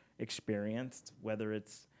more experienced, whether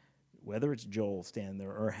it's Joel standing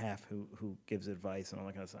there or Hef who gives advice and all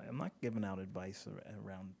that kind of stuff. I'm not giving out advice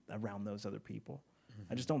around those other people.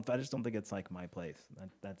 Mm-hmm. I just don't think it's like my place.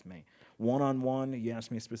 That's me. One-on-one, you ask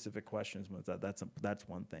me specific questions, that's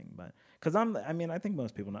one thing. But because I think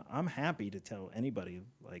most people know, I'm happy to tell anybody,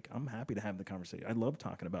 like, I'm happy to have the conversation. I love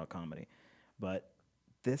talking about comedy. But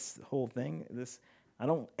this whole thing, I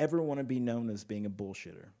don't ever want to be known as being a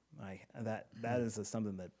bullshitter. That is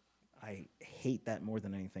something that I hate that more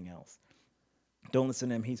than anything else. Don't listen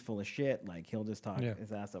to him. He's full of shit. Like, he'll just talk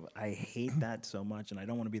his ass off. I hate that so much, and I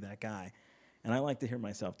don't want to be that guy. And I like to hear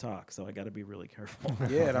myself talk, so I got to be really careful.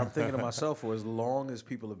 Yeah, and I'm thinking to myself, for as long as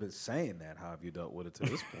people have been saying that, how have you dealt with it to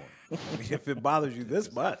this point? I mean, if it bothers you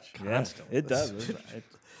this much, constantly. It does.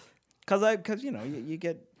 Because you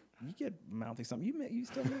get mouthy something. You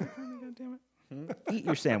still make it funny, goddammit? Eat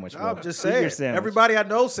your sandwich, bro. I'm just saying. Everybody I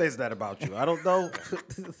know says that about you. I don't know.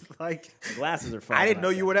 Like, the glasses are falling. I didn't know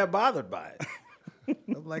you were that bothered by it.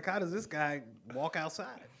 I'm like, how does this guy walk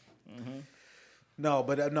outside? Mm-hmm. No,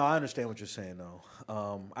 but I understand what you're saying though.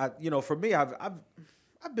 For me, I've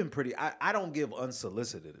been pretty. I don't give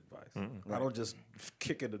unsolicited advice. Mm-hmm. I don't just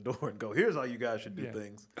kick in the door and go, "Here's how you guys should do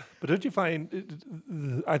things." But don't you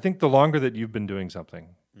find? I think the longer that you've been doing something,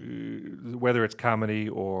 whether it's comedy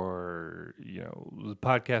or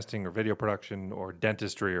podcasting or video production or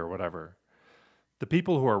dentistry or whatever, the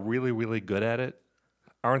people who are really, really good at it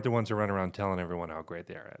aren't the ones who run around telling everyone how great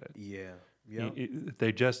they are at it. Yeah.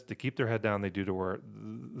 They keep their head down, they do the work,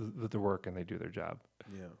 and they do their job.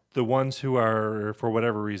 Yeah. The ones who are, for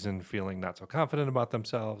whatever reason, feeling not so confident about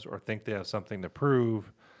themselves or think they have something to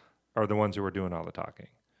prove are the ones who are doing all the talking.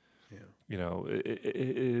 Yeah.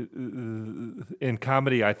 In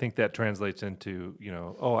comedy, I think that translates into,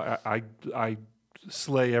 I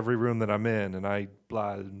slay every room that I'm in, and I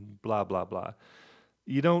blah, blah, blah, blah.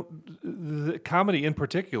 Comedy in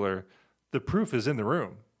particular, the proof is in the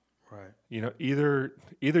room. Right. Either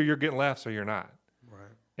you're getting laughs or you're not. Right.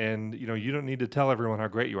 And, you don't need to tell everyone how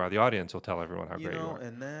great you are. The audience will tell everyone how great you are.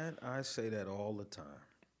 And I say that all the time.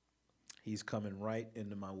 He's coming right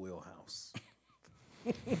into my wheelhouse.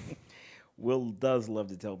 Will does love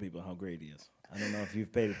to tell people how great he is. I don't know if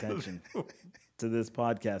you've paid attention to this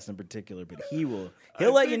podcast in particular, but he'll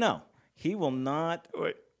let you know. He will not.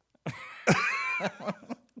 Wait.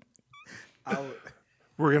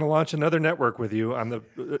 We're going to launch another network with you on the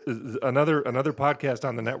another podcast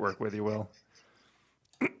on the network with you, Will.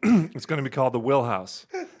 It's going to be called the Will House.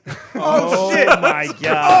 Oh shit! My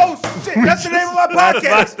God! Oh shit! That's the name of my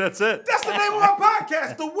podcast. That's it. That's the name of my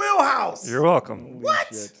podcast, the Will House. You're welcome.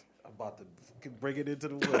 What? I'm about to bring it into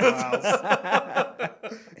the Will House.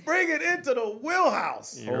 Bring it into the Will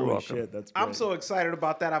House. You're welcome. Shit, that's great. I'm so excited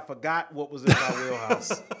about that. I forgot what was in my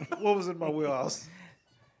wheelhouse. What was in my wheelhouse?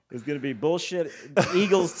 It's going to be bullshit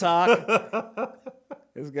Eagles talk.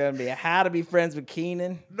 It's going to be how to be friends with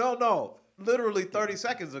Keenan. No. Literally 30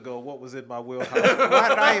 seconds ago, what was in my wheelhouse? Why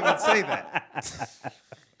did I even say that?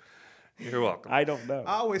 You're welcome. I don't know.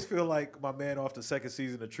 I always feel like my man off the second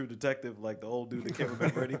season of True Detective, like the old dude that can't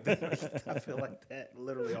remember anything. I feel like that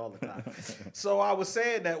literally all the time. So I was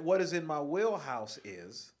saying that what is in my wheelhouse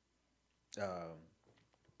is...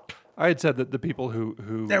 I had said that the people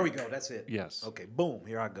who There we go. That's it. Yes. Okay. Boom.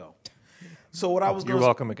 Here I go. So what I was going You're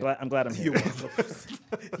welcome again. I'm glad I'm here. You're welcome.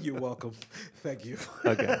 You're welcome. Thank you.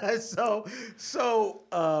 Okay.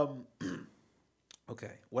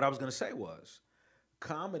 Okay. What I was going to say was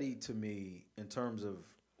comedy to me, in terms of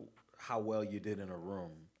how well you did in a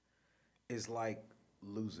room, is like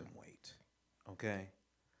losing weight. Okay.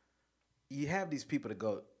 You have these people that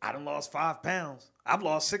go, I done lost 5 pounds. I've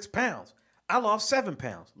lost 6 pounds. I lost 7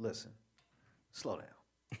 pounds. Listen, slow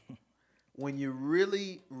down. When you're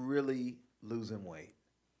really, really losing weight,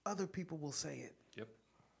 other people will say it. Yep.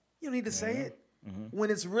 You don't need to say it. Mm-hmm.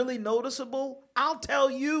 When it's really noticeable, I'll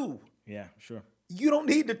tell you. Yeah, sure. You don't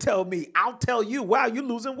need to tell me. I'll tell you, wow, you're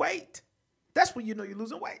losing weight. That's when you know you're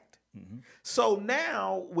losing weight. Mm-hmm. So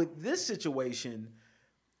now with this situation,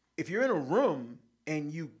 if you're in a room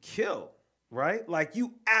and you kill, right? Like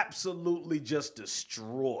you absolutely just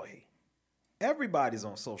destroy. Everybody's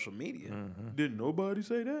on social media. Mm-hmm. Didn't nobody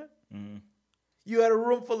say that? Mm-hmm. You had a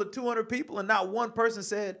room full of 200 people and not one person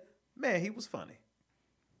said, man, he was funny.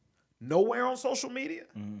 Nowhere on social media.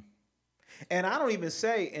 Mm-hmm. And I don't even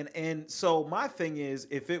say, and so my thing is,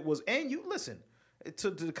 if it was, and you listen, to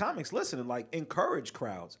the comics listening, like encourage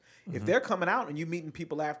crowds. If they're coming out and you meeting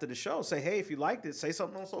people after the show, say, hey, if you liked it, say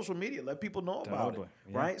something on social media. Let people know about it,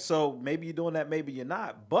 right? So maybe you're doing that, maybe you're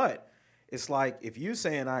not. But it's like if you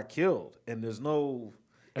saying I killed and there's no,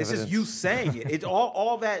 it's just you saying it. It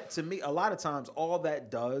all that to me, a lot of times, all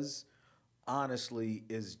that does, honestly,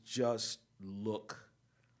 is just look.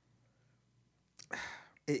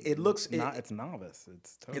 It looks it's novice.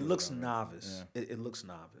 It's totally it looks novice. Yeah. It looks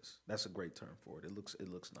novice. That's a great term for it. It looks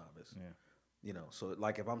novice. Yeah. You know, so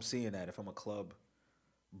like if I'm seeing that, if I'm a club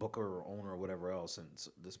booker or owner or whatever else, and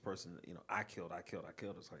this person, you know, I killed.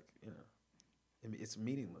 It's like, you know, it's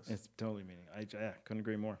meaningless. It's totally meaningless. I couldn't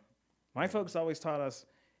agree more. My folks always taught us,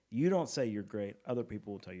 you don't say you're great. Other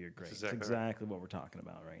people will tell you you're great. That's exactly what we're talking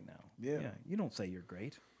about right now. Yeah. You don't say you're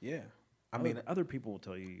great. Yeah. I mean, other people will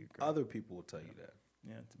tell you you're great. Other people will tell you that.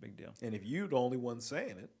 Yeah, it's a big deal. And if you're the only one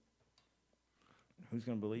saying it, who's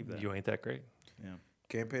going to believe that? You ain't that great. Yeah.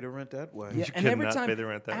 Can't pay the rent that way. Yeah, You and every cannot time pay the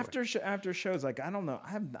rent that after after shows, like I don't know,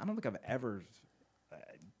 I don't think I've ever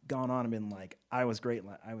gone on and been like, I was great.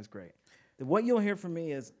 What you'll hear from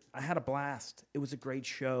me is, I had a blast. It was a great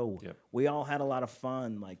show. Yep. We all had a lot of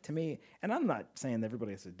fun. Like, to me, and I'm not saying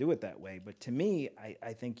everybody has to do it that way, but to me,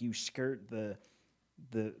 I think you skirt the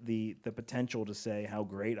potential to say how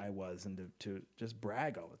great I was and to just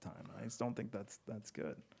brag all the time. I just don't think that's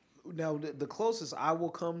good. Now, the closest I will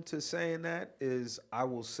come to saying that is I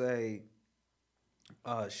will say,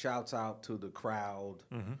 shouts out to the crowd,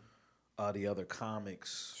 the other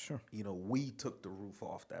comics. Sure. You know, we took the roof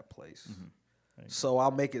off that place. So I'll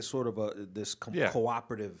make it sort of this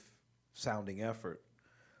cooperative sounding effort,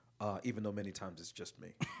 even though many times it's just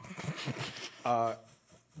me.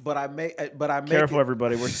 But I make Careful, it,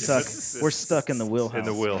 everybody. We're stuck. We're stuck in the wheelhouse. In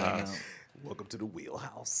the wheelhouse. Welcome to the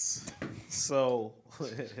wheelhouse. So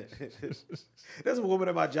there's a woman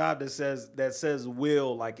at my job that says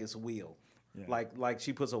 "will" like it's wheel, like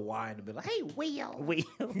she puts a Y in the middle. Hey, wheel,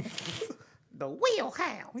 the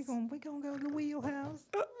wheelhouse. We gonna go to the wheelhouse.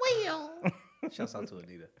 Wheel. Shouts out to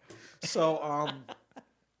Anita. So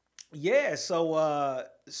yeah.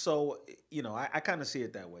 So you know, I kind of see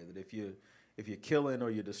it that way. That if you're killing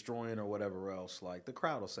or you're destroying or whatever else, like the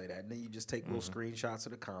crowd will say that, and then you just take little screenshots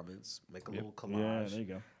of the comments, make a little collage, Yeah, there you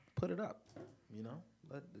go. put it up, you know.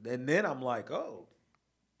 And then I'm like, oh,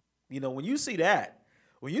 you know, when you see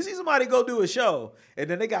somebody go do a show and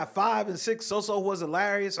then they got 5 and 6, so was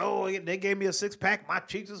hilarious. Oh, they gave me a 6-pack, my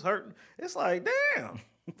cheeks is hurting. It's like, damn.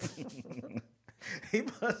 he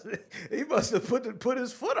must have put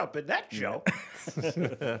his foot up in that show.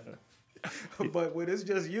 But when it's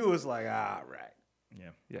just you, it's like, all right.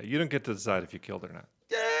 Yeah, you don't get to decide if you killed or not.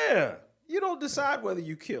 Yeah. You don't decide whether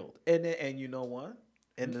you killed. And you know what?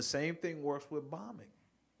 And the same thing works with bombing.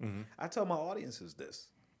 I tell my audiences this.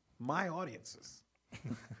 My audiences.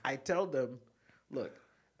 I tell them, look,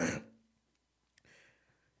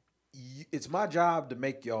 it's my job to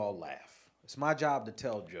make y'all laugh. It's my job to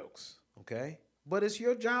tell jokes, okay? But it's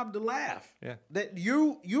your job to laugh. Yeah. That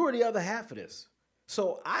you are the other half of this.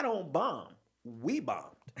 So I don't bomb. We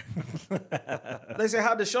bombed. They say,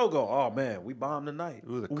 how'd the show go? Oh, man, we bombed tonight.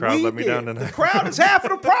 Ooh, the crowd let me down tonight. The crowd is half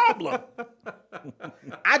of the problem.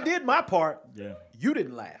 I did my part. Yeah. You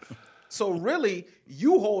didn't laugh. So really,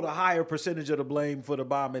 you hold a higher percentage of the blame for the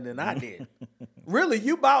bombing than I did. Really,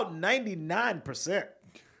 you about 99%.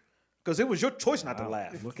 Because it was your choice not to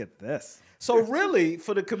laugh. Look at this. So really,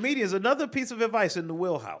 for the comedians, another piece of advice in the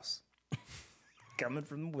wheelhouse. Coming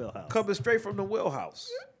from the wheelhouse. Coming straight from the wheelhouse.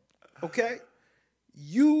 Okay?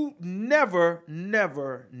 You never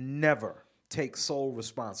take sole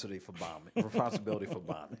responsibility for bombing.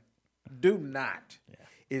 Do not. Yeah.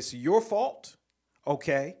 It's your fault.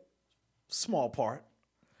 Okay? Small part.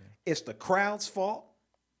 Yeah. It's the crowd's fault.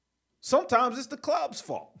 Sometimes it's the club's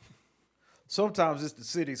fault. Sometimes it's the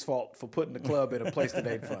city's fault for putting the club in a place that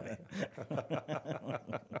ain't funny.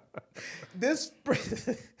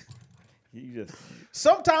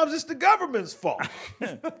 Sometimes it's the government's fault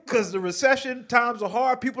because the recession times are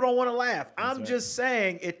hard. People don't want to laugh. I'm just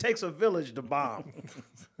saying it takes a village to bomb.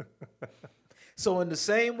 So in the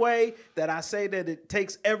same way that I say that it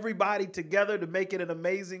takes everybody together to make it an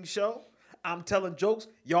amazing show, I'm telling jokes,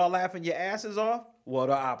 y'all laughing your asses off. Well,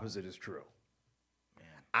 the opposite is true.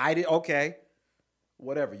 I did okay.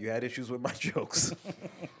 Whatever. You had issues with my jokes.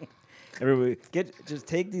 Everybody, just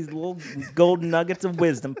take these little golden nuggets of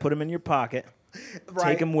wisdom, put them in your pocket,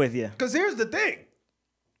 take them with you. Because here's the thing.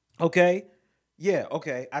 Okay. Yeah.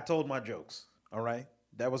 Okay. I told my jokes. All right.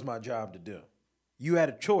 That was my job to do. You had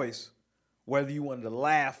a choice whether you wanted to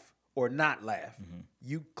laugh or not laugh.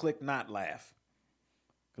 You click not laugh.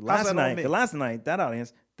 Last night, that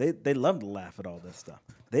audience, they loved to laugh at all this stuff.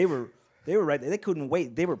 They were right. They couldn't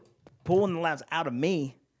wait. They were pulling the laughs out of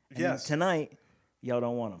me. And Yes. Tonight, y'all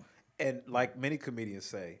don't want them. And like many comedians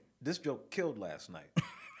say, this joke killed last night.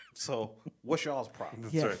 So what's y'all's problem?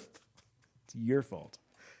 Yeah. right. It's your fault.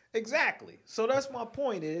 Exactly. So that's my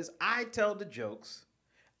point is I tell the jokes.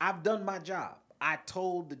 I've done my job. I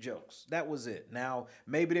told the jokes. That was it. Now,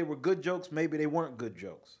 maybe they were good jokes. Maybe they weren't good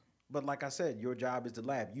jokes. But like I said, your job is to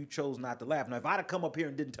laugh. You chose not to laugh. Now, if I'd have come up here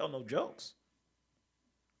and didn't tell no jokes,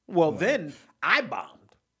 well, then I bombed.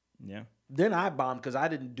 Yeah. Then I bombed because I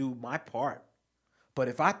didn't do my part. But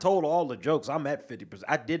if I told all the jokes, I'm at 50%.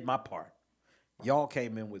 I did my part. Y'all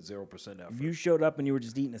came in with 0% effort. If you showed up and you were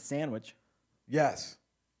just eating a sandwich Yes.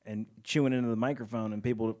 and chewing into the microphone and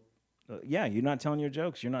people, you're not telling your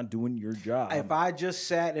jokes. You're not doing your job. If I just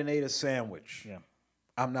sat and ate a sandwich, Yeah.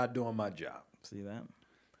 I'm not doing my job. See that?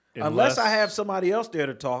 Unless I have somebody else there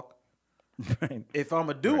to talk. Right. If I'm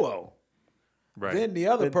a duo, Right. then the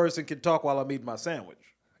other person can talk while I'm eating my sandwich.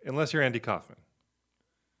 Unless you're Andy Kaufman.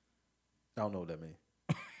 I don't know what that means.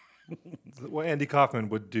 Well, Andy Kaufman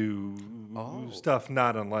would do stuff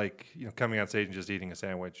not unlike coming on stage and just eating a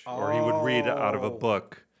sandwich, or he would read out of a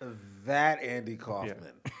book. That Andy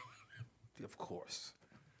Kaufman. Of course.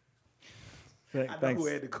 Thanks, who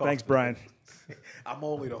Andy Kaufman thanks, Brian. I'm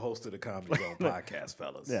only the host of the Comedy Zone podcast,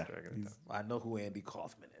 fellas. Yeah. I know who Andy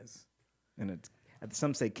Kaufman is. And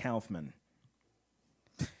some say Kaufman.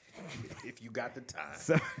 If you got the time.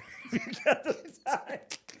 So, you got the time.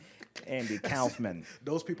 Andy Kaufman.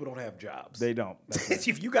 Those people don't have jobs. They don't. That's right.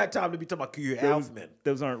 If you got time to be talking about Hugh Kaufman.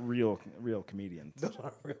 Those aren't real comedians. Those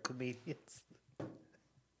aren't real comedians.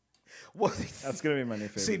 Well, That's gonna be my new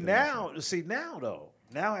favorite. See now though.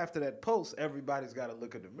 Now after that post, everybody's got to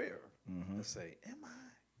look in the mirror and say, "Am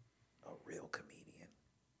I a real comedian?"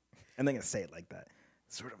 And they're gonna say it like that,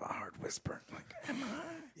 sort of a hard whisper, like, "Am I?"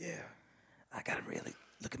 Yeah. I gotta really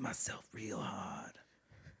look at myself real hard,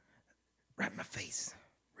 right in my face,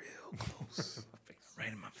 Real close.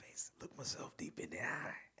 right in my face. Look myself deep in the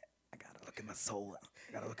eye. I gotta look at my soul.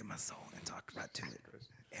 I gotta look at my soul and talk right to it.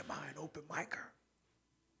 Am I an open micer?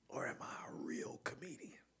 Or am I a real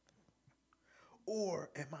comedian? Or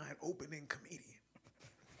am I an opening comedian?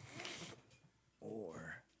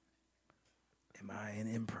 Or am I an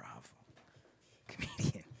improv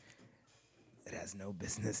comedian that has no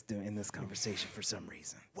business doing this conversation for some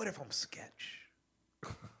reason? What if I'm sketch?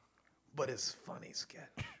 But it's funny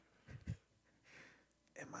sketch.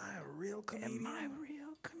 Am I a real comedian? Am I a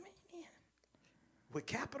real comedian? With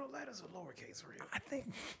capital letters or lowercase real? I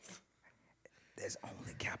think there's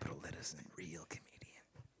only capital letters in real comedian.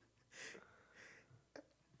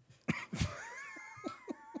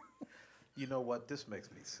 You know what? This makes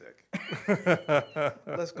me sick.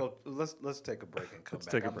 Let's go. Let's take a break and come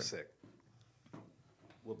back. I'm sick.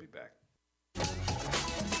 We'll be back.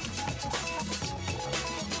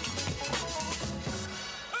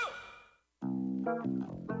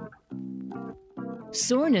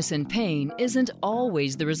 Soreness and pain isn't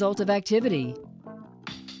always the result of activity.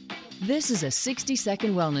 This is a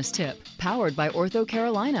 60-second wellness tip powered by Ortho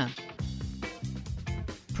Carolina.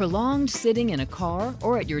 Prolonged sitting in a car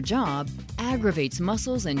or at your job aggravates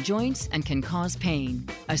muscles and joints and can cause pain.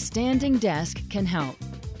 A standing desk can help.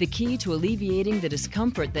 The key to alleviating the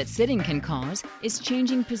discomfort that sitting can cause is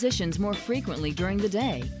changing positions more frequently during the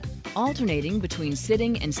day. Alternating between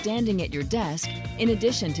sitting and standing at your desk, in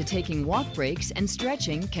addition to taking walk breaks and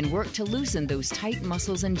stretching, can work to loosen those tight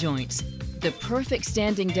muscles and joints. The perfect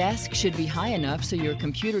standing desk should be high enough so your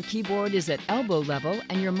computer keyboard is at elbow level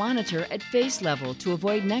and your monitor at face level to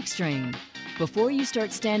avoid neck strain. Before you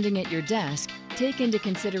start standing at your desk, take into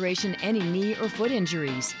consideration any knee or foot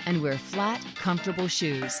injuries and wear flat, comfortable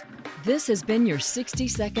shoes. This has been your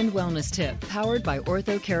 60-second wellness tip powered by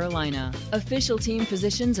Ortho Carolina, official team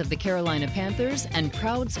physicians of the Carolina Panthers and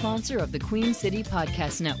proud sponsor of the Queen City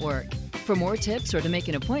Podcast Network. For more tips or to make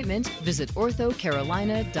an appointment, visit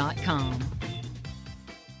orthocarolina.com.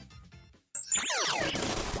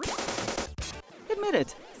 Admit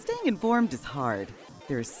it, staying informed is hard.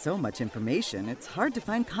 There's so much information, it's hard to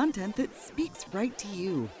find content that speaks right to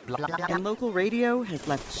you. And local radio has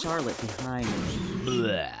left Charlotte behind.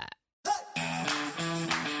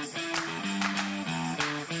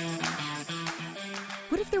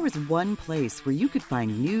 What if there was one place where you could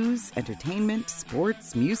find news, entertainment,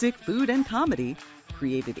 sports, music, food, and comedy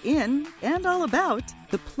created in and all about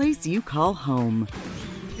the place you call home?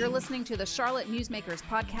 You're listening to the Charlotte Newsmakers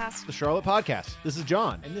podcast. The Charlotte Podcast. This is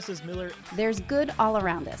John. And this is Miller. There's good all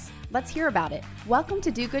around us. Let's hear about it. Welcome to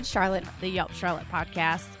Do Good Charlotte. The Yelp Charlotte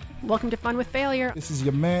podcast. Welcome to Fun with Failure. This is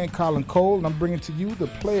your man, Colin Cole, and I'm bringing to you the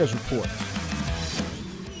Players Report.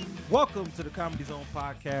 Welcome to the Comedy Zone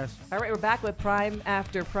podcast. All right, we're back with Prime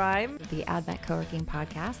After Prime. The Advent Co-working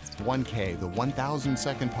Podcast. 1K, the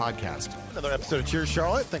 1,000-second podcast. Another episode of Cheers,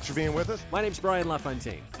 Charlotte. Thanks for being with us. My name's Brian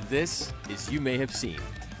LaFontaine. This is You May Have Seen.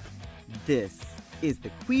 This is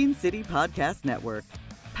the Queen City Podcast Network,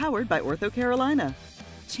 powered by Ortho Carolina,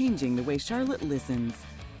 changing the way Charlotte listens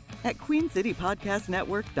at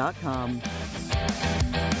queencitypodcastnetwork.com.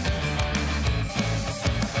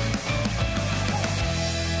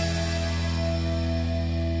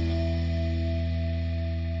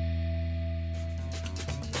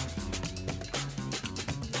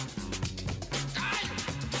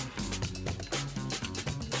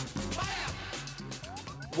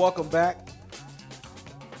 Welcome back.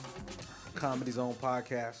 Comedy Zone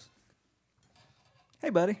podcast.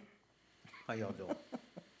 Hey, buddy. How y'all doing?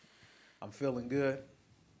 I'm feeling good.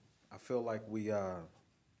 I feel like we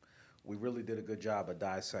really did a good job of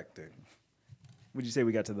dissecting. Would you say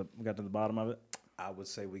we got to the bottom of it? I would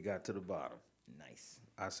say we got to the bottom. Nice.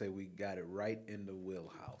 I say we got it right in the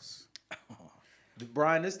wheelhouse.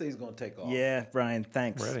 Brian, this thing's gonna take off. Yeah, Brian,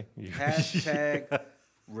 thanks. Ready? Hashtag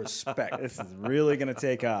respect. This is really gonna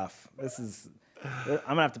take off. I'm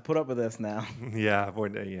gonna have to put up with this now. Yeah,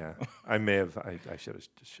 yeah. I may have. I should have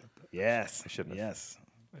just shut that. Yes. I shouldn't have. Yes.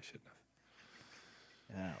 I shouldn't have.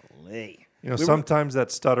 Golly. Sometimes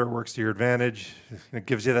that stutter works to your advantage. It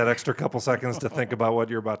gives you that extra couple seconds to think about what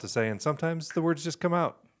you're about to say, and sometimes the words just come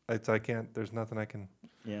out. I can't. There's nothing I can.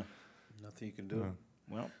 Yeah. Nothing you can do.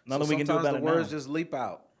 Well, nothing we can do about it now. Sometimes the words just leap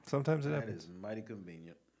out. Sometimes it That happens. is mighty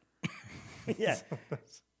convenient. Yeah.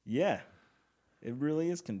 Yeah. It really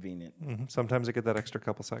is convenient. Mm-hmm. Sometimes I get that extra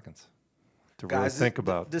couple seconds to Guys, really think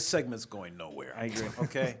about. This segment's going nowhere. I agree.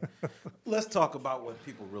 Okay? Let's talk about what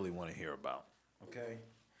people really want to hear about. Okay?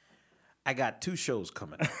 I got 2 shows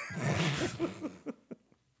coming up.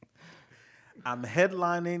 I'm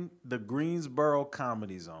headlining the Greensboro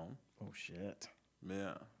Comedy Zone. Oh, shit.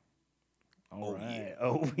 Yeah. All right. Yeah.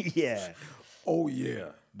 Oh, yeah. Oh, yeah.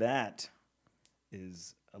 That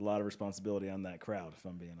is a lot of responsibility on that crowd, if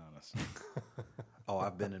I'm being honest. Oh,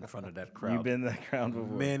 I've been in front of that crowd. You've been in that crowd before.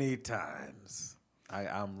 Many times.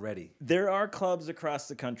 I'm ready. There are clubs across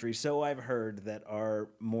the country, so I've heard, that are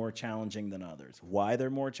more challenging than others. Why they're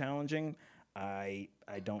more challenging, I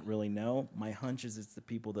don't really know. My hunch is it's the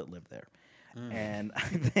people that live there. And I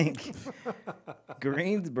think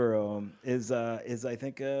Greensboro is I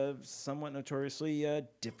think a somewhat notoriously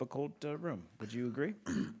difficult room. Would you agree?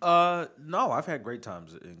 No, I've had great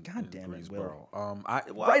times in Greensboro.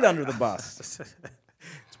 Right under the bus.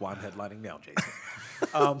 That's why I'm headlining now, Jason.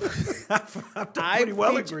 I've done pretty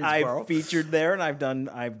well in Greensboro. I've featured there, and I've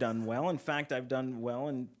done well. In fact, I've done well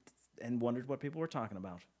and wondered what people were talking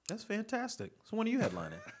about. That's fantastic. So when are you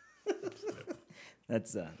headlining?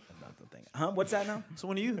 That's not the thing. What's that now? So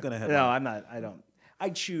when are you going to headline? No, I'm not. I don't. I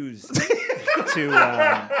choose to.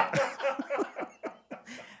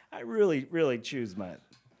 I really choose my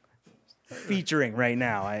featuring right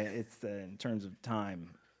now. It's in terms of time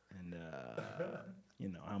and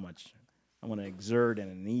how much I want to exert in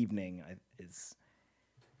an evening.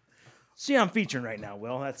 See, I'm featuring right now,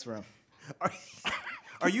 Will. That's where I'm.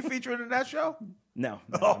 Are you featuring in that show? No,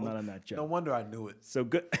 I'm not on that show. No wonder I knew it. So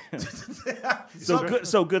good.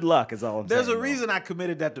 So good luck is all I'm saying. There's a reason I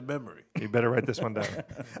committed that to memory. You better write this one down.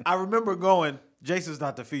 I remember going, Jason's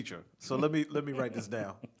not the feature. So let me write this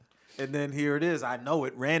down. And then here it is. I know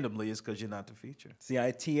it randomly. It's because you're not the feature. See,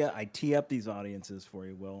 I tee up these audiences for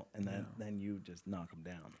you, Will, and then you just knock them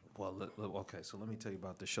down. Well, okay. So let me tell you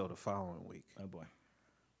about the show the following week. Oh boy.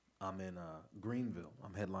 I'm in Greenville.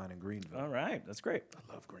 I'm headlining Greenville. All right, that's great. I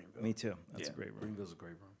love Greenville. Me too. That's a great room. Greenville's a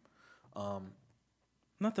great room.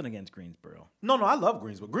 Nothing against Greensboro. No, I love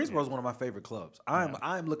Greensboro. Greensboro is one of my favorite clubs.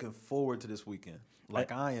 I'm looking forward to this weekend.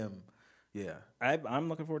 I'm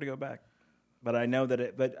looking forward to go back. But I know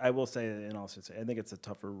that but I will say, and also say, I think it's a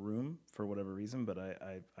tougher room for whatever reason. But I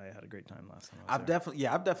had a great time last time. I've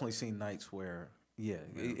definitely seen nights where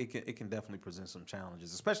it can definitely present some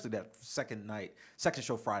challenges, especially that second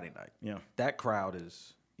show Friday night. Yeah, that crowd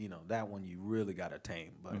is that one you really got to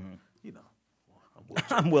tame. But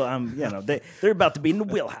they're about to be in the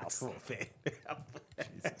wheelhouse.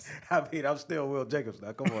 I mean, I'm still Will Jacobs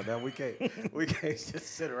now. Come on, now we can't just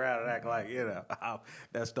sit around and act like how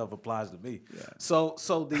that stuff applies to me. Yeah. So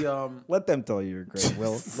the let them tell you you're great,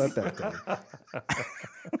 Will. Let them tell you.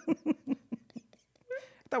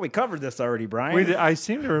 I thought we covered this already, Brian. I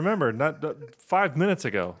seem to remember not 5 minutes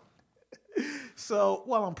ago. So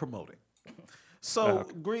I'm promoting. So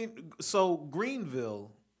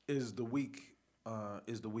Greenville is the week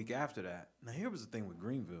is the week after that. Now, here was the thing with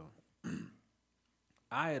Greenville.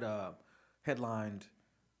 I had headlined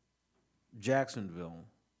Jacksonville.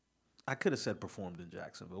 I could have said performed in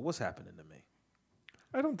Jacksonville. What's happening to me?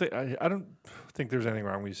 I don't think there's anything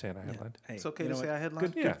wrong with you saying I headlined. Hey, It's okay you to know say what? I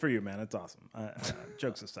headlined? Good for you, man. That's awesome.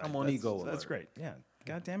 Jokes aside. I'm on ego alert. That's great. Yeah.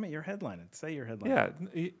 God damn it, you're headlining. Say you're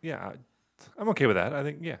headlining. Yeah. I'm okay with that. I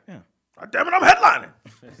think, yeah. God damn it, I'm headlining.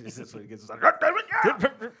 That's what he gets started. God damn it,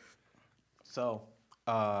 yeah. So,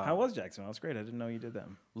 how was Jacksonville? That's great. I didn't know you did that.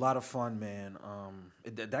 a lot of fun, man.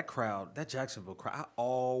 That crowd, that Jacksonville crowd, I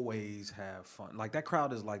always have fun. Like, that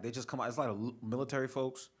crowd is like, they just come out. It's like military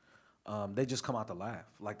folks. They just come out to laugh.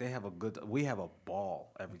 Like, they have we have a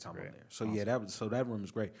ball every time I'm there. So, awesome. Yeah, that room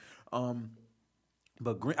is great.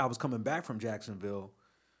 But I was coming back from Jacksonville,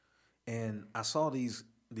 and I saw these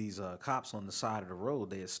cops on the side of the road.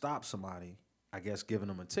 They had stopped somebody, I guess, giving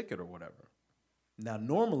them a ticket or whatever. Now,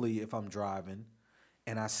 normally, if I'm driving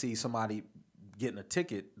and I see somebody getting a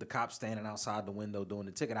ticket, the cop standing outside the window doing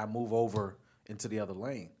the ticket, I move over into the other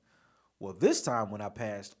lane. Well, this time when I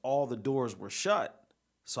passed, all the doors were shut,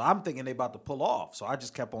 so I'm thinking they about to pull off. So I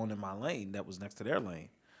just kept on in my lane that was next to their lane.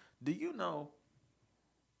 Do you know,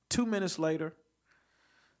 2 minutes later,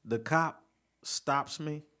 the cop stops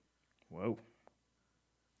me. Whoa.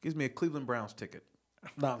 Gives me a Cleveland Browns ticket.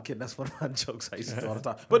 No, I'm kidding. That's one of my jokes I used to do all the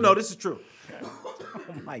time. But no, this is true.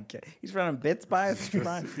 Oh my God. He's running bits by us.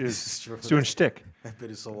 This is true. He's doing shtick. That bit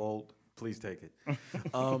is so old. Please take it.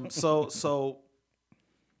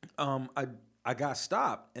 I got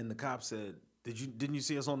stopped, and the cop said, Didn't you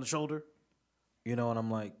see us on the shoulder? You know, and I'm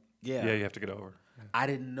like, yeah. Yeah, you have to get over. Yeah. I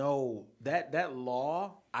didn't know that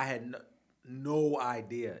law. I had no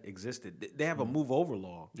idea existed. They have a move over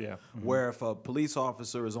law. Yeah. Where if a police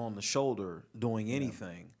officer is on the shoulder doing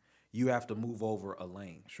anything, you have to move over a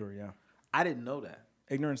lane. Sure, yeah. I didn't know that.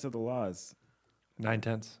 Ignorance of the laws.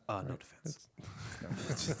 9/10. No defense.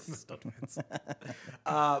 No defense.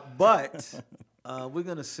 But we're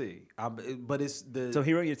gonna see. But it's the. So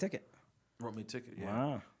he wrote you a ticket. Wrote me a ticket. Yeah.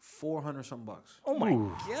 Wow. $400 something. Oh my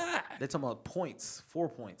God. They're talking about points. 4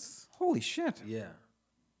 points. Holy shit. Yeah.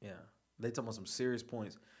 They talking about some serious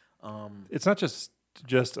points. It's not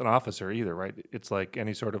just an officer either, right? It's like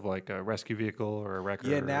any sort of like a rescue vehicle or a wrecker.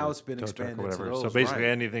 Yeah, now it's been expanded or whatever. to those, so basically,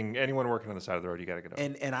 right. anyone working on the side of the road, you got to get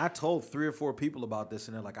over. And I told 3 or 4 people about this,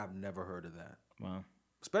 and they're like, "I've never heard of that." Wow.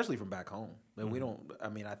 Especially from back home. We don't. I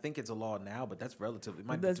mean, I think it's a law now, but that's relatively.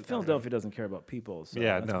 Philadelphia doesn't care about people. So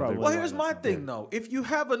yeah, that's no. Well, here's my thing though. If you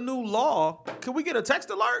have a new law, can we get a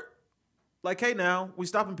text alert? Like, hey, now we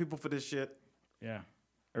stopping people for this shit. Yeah,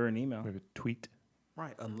 or an email. Maybe a tweet.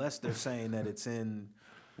 Right, unless they're saying that it's in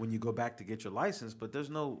when you go back to get your license, but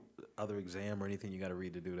there's no other exam or anything you got to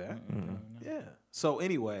read to do that. No. Yeah. So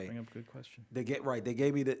anyway, Bring up a good question. They gave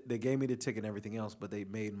me the ticket and everything else, but they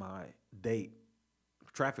made my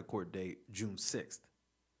traffic court date, June 6th.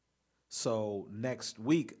 So next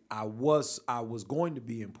week I was going to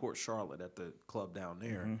be in Port Charlotte at the club down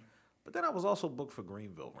there, but then I was also booked for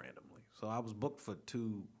Greenville randomly. So I was booked for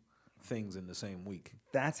 2 things in the same week.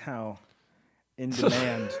 That's how in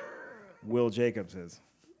demand Will Jacobs is.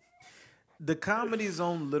 The Comedy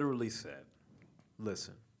Zone literally said,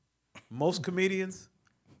 listen, most comedians,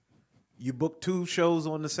 you book 2 shows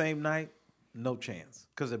on the same night, no chance,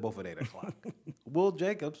 because they're both at 8 o'clock. Will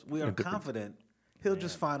Jacobs, we are confident he'll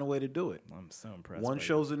just find a way to do it. I'm so impressed. One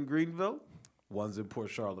show's in Greenville, one's in Port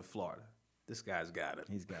Charlotte, Florida. This guy's got it.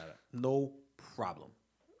 He's got it. No problem.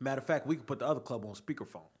 Matter of fact, we could put the other club on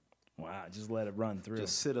speakerphone. Wow, just let it run through.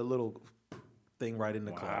 Just sit a little thing right in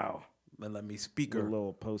the club. And let me speaker. A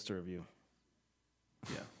little poster of you.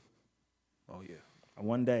 Yeah. Oh yeah.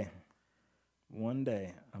 One day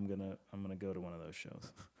I'm gonna go to one of those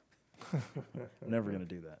shows. I'm never gonna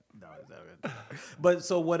do that. No, it's not good. But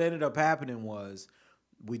so what ended up happening was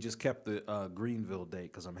we just kept the Greenville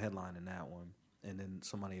date because I'm headlining that one, and then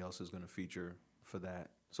somebody else is gonna feature for that.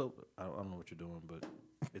 So I don't know what you're doing, but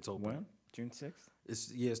it's open. When? June 6th?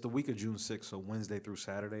 It's the week of June 6th, so Wednesday through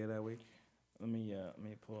Saturday of that week. Let me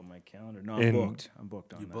pull up my calendar. No, I'm booked. I'm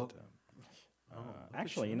booked on you that. Booked?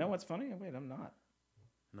 Actually, you know what's funny? Wait, I'm not.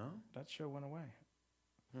 No? That show went away.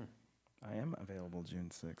 I am available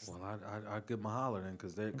June 6th. Well, I'd give them a holler then,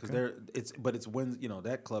 because it's Wednesday. You know,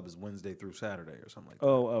 that club is Wednesday through Saturday or something like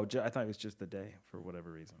that. I thought it was just the day for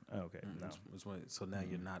whatever reason. Oh, okay, no. So now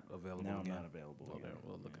you're not available. Now again? I'm not available. Well, again.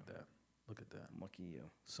 well, look at that. Look at that. Lucky you.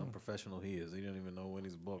 Some professional he is. He didn't even know when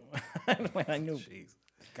he's booked. I knew. Jeez.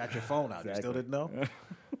 Got your phone out. Exactly. You still didn't know?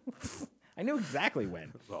 I knew exactly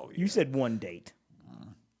when. Oh, yeah. You said one date.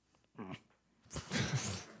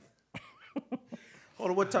 Hold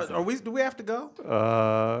on, what time? Do we have to go? We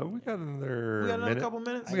got another. We got another minute. couple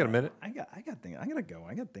minutes. We got a minute. I got things. I gotta go.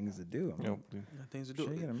 I got things to do. Got things to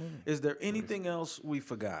do. Is there anything else we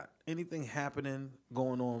forgot? Anything happening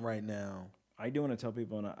going on right now? I do want to tell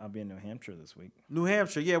people I'll be in New Hampshire this week. New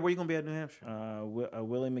Hampshire, yeah. Where you gonna be at New Hampshire?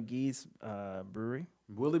 Willie McGee's brewery.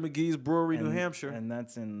 Willie McGee's Brewery, New Hampshire, and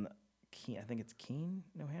that's in Keene. I think it's Keene,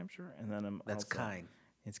 New Hampshire, and then that's Keene.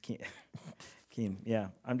 It's Keene. Keene, yeah.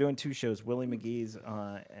 I'm doing 2 shows. Willie McGee's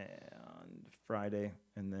on Friday,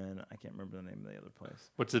 and then I can't remember the name of the other place.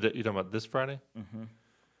 What's the day? You talking about this Friday? Mm-hmm.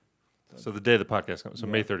 So the day the podcast comes. So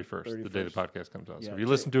May 31st, the day the podcast comes out. So if you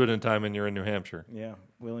listen to it in time and you're in New Hampshire,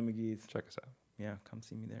 Willie McGee's. Check us out. Yeah, come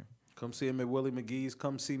see me there. Come see him at Willie McGee's.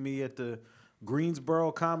 Come see me at the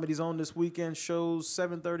Greensboro Comedy Zone this weekend. Shows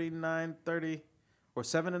 7:30, 9:30, or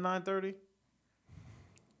 7 to 9:30.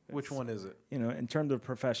 Which one is it? In terms of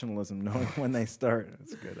professionalism, knowing when they start,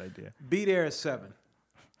 it's a good idea. Be there at 7.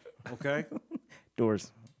 Okay?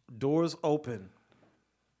 Doors open.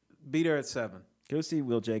 Be there at 7. Go see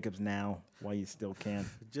Will Jacobs now while you still can.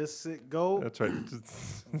 Just go. That's right.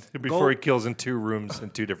 Before he kills in 2 rooms in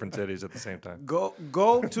 2 different cities at the same time. Go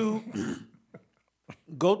to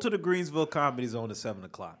the Greensville Comedy Zone at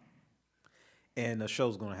 7:00, and the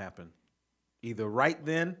show's gonna happen either right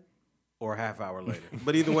then or a half hour later.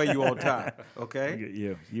 But either way, you on time. Okay. Look at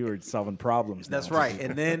you. You are solving problems. That's now. right.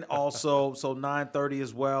 And then also, 9:30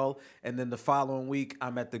 as well. And then the following week,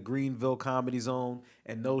 I'm at the Greenville Comedy Zone,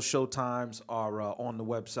 and those show times are on the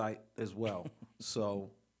website as well.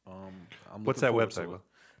 So, I'm what's that website? Will?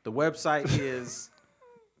 The website is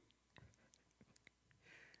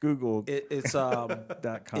Google. It's .com.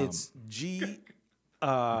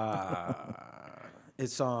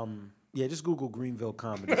 It's just Google Greenville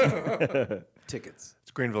Comedy Zone tickets.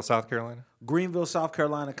 It's Greenville, South Carolina. Greenville, South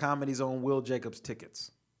Carolina Comedy Zone. Will Jacobs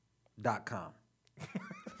tickets.com.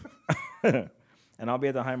 And I'll be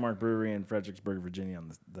at the Highmark Brewery in Fredericksburg, Virginia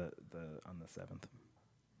on the 7th.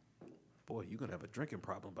 Boy, you're gonna have a drinking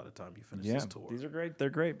problem by the time you finish this tour. These are great. They're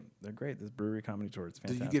great. This brewery comedy tour. It's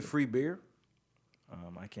fantastic. Do you get free beer?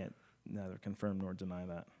 I can't neither confirm nor deny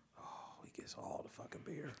that. Oh, he gets all the fucking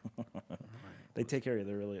beer. They take care of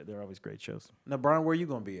you. They're always great shows. Now, Brian, where are you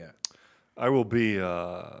gonna be at? I will be.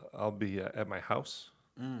 I'll be at my house.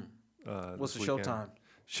 What's the showtime?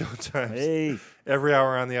 Showtime. Hey, every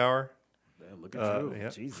hour on the hour. Damn, look at you. Yeah.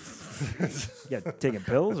 Jesus. You got taking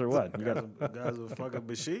pills or what? You got some guys are fucking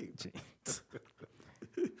machine.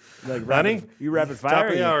 Like Honey, you rapid fire. Top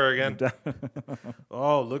of the hour again.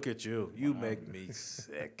 Oh, look at you! You make me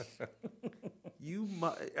sick.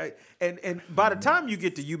 And by the time you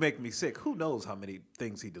get to "You Make Me Sick," who knows how many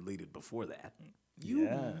things he deleted before that? You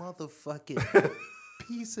motherfucking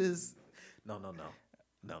pieces. No.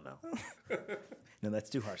 No, that's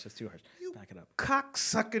too harsh. You back it up.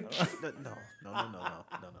 Cocksucking. No.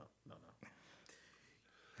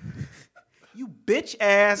 You bitch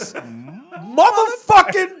ass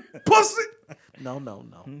motherfucking pussy. No.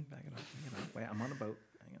 Back it up. Wait, I'm on a boat.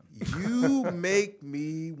 Hang on. You make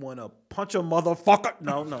me want to punch a motherfucker.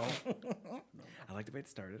 No. I like the way it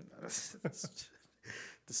started.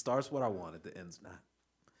 The start's what I wanted. The end's not.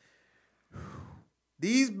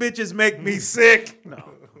 These bitches make me sick.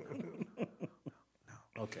 No.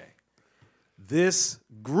 Okay. This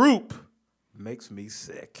group makes me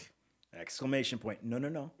sick. Exclamation point. No.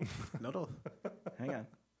 No. Hang on.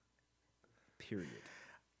 Period.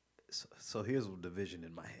 So here's the division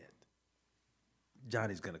in my head.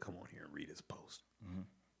 Johnny's going to come on here and read his post. Mm-hmm.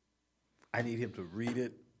 I need him to read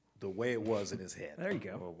it the way it was in his head. There you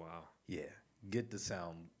go. Oh, wow. Yeah. Get the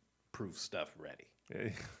soundproof stuff ready.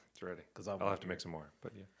 Yeah, it's ready. Because I'll have to make some more.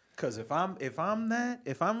 But yeah. Because if I'm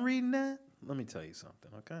reading that, let me tell you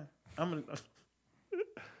something, okay? I'm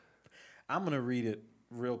gonna read it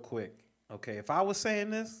real quick, okay? If I was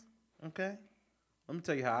saying this, okay, let me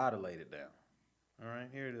tell you how I'd have laid it down. All right,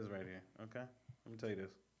 here it is right here, okay? Let me tell you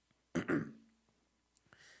this.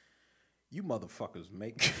 You motherfuckers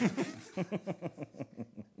make...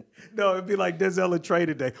 No, it'd be like Denzel and Trey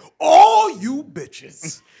today. All you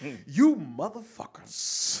bitches, you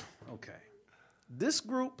motherfuckers. Okay. This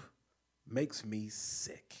group makes me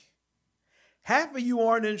sick. Half of you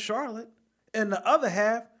aren't in Charlotte, and the other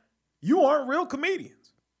half, you aren't real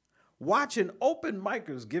comedians. Watching open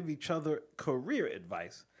micers give each other career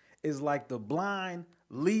advice is like the blind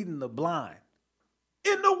leading the blind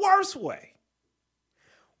in the worst way.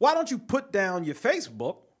 Why don't you put down your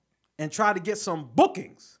Facebook and try to get some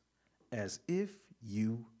bookings as if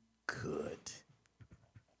you could?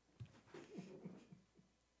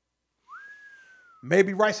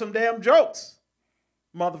 Maybe write some damn jokes,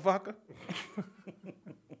 motherfucker.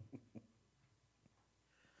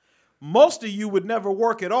 most of you would never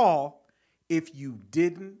work at all if you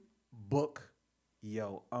didn't book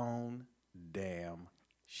your own damn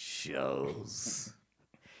shows.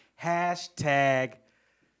 Hashtag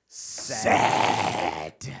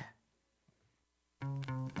sad.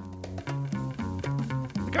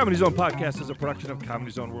 The Comedy Zone podcast is a production of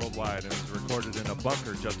Comedy Zone Worldwide and is recorded in a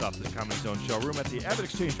bunker just off the Comedy Zone showroom at the Abbott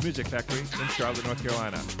Exchange Music Factory in Charlotte, North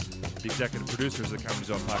Carolina. The executive producers of the Comedy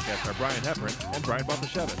Zone podcast are Brian Heffern and Brian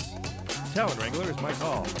Baltashevitz. Talent wrangler is Mike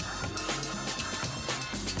Hall.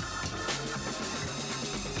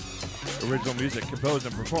 Original music composed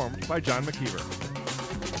and performed by John McKeever.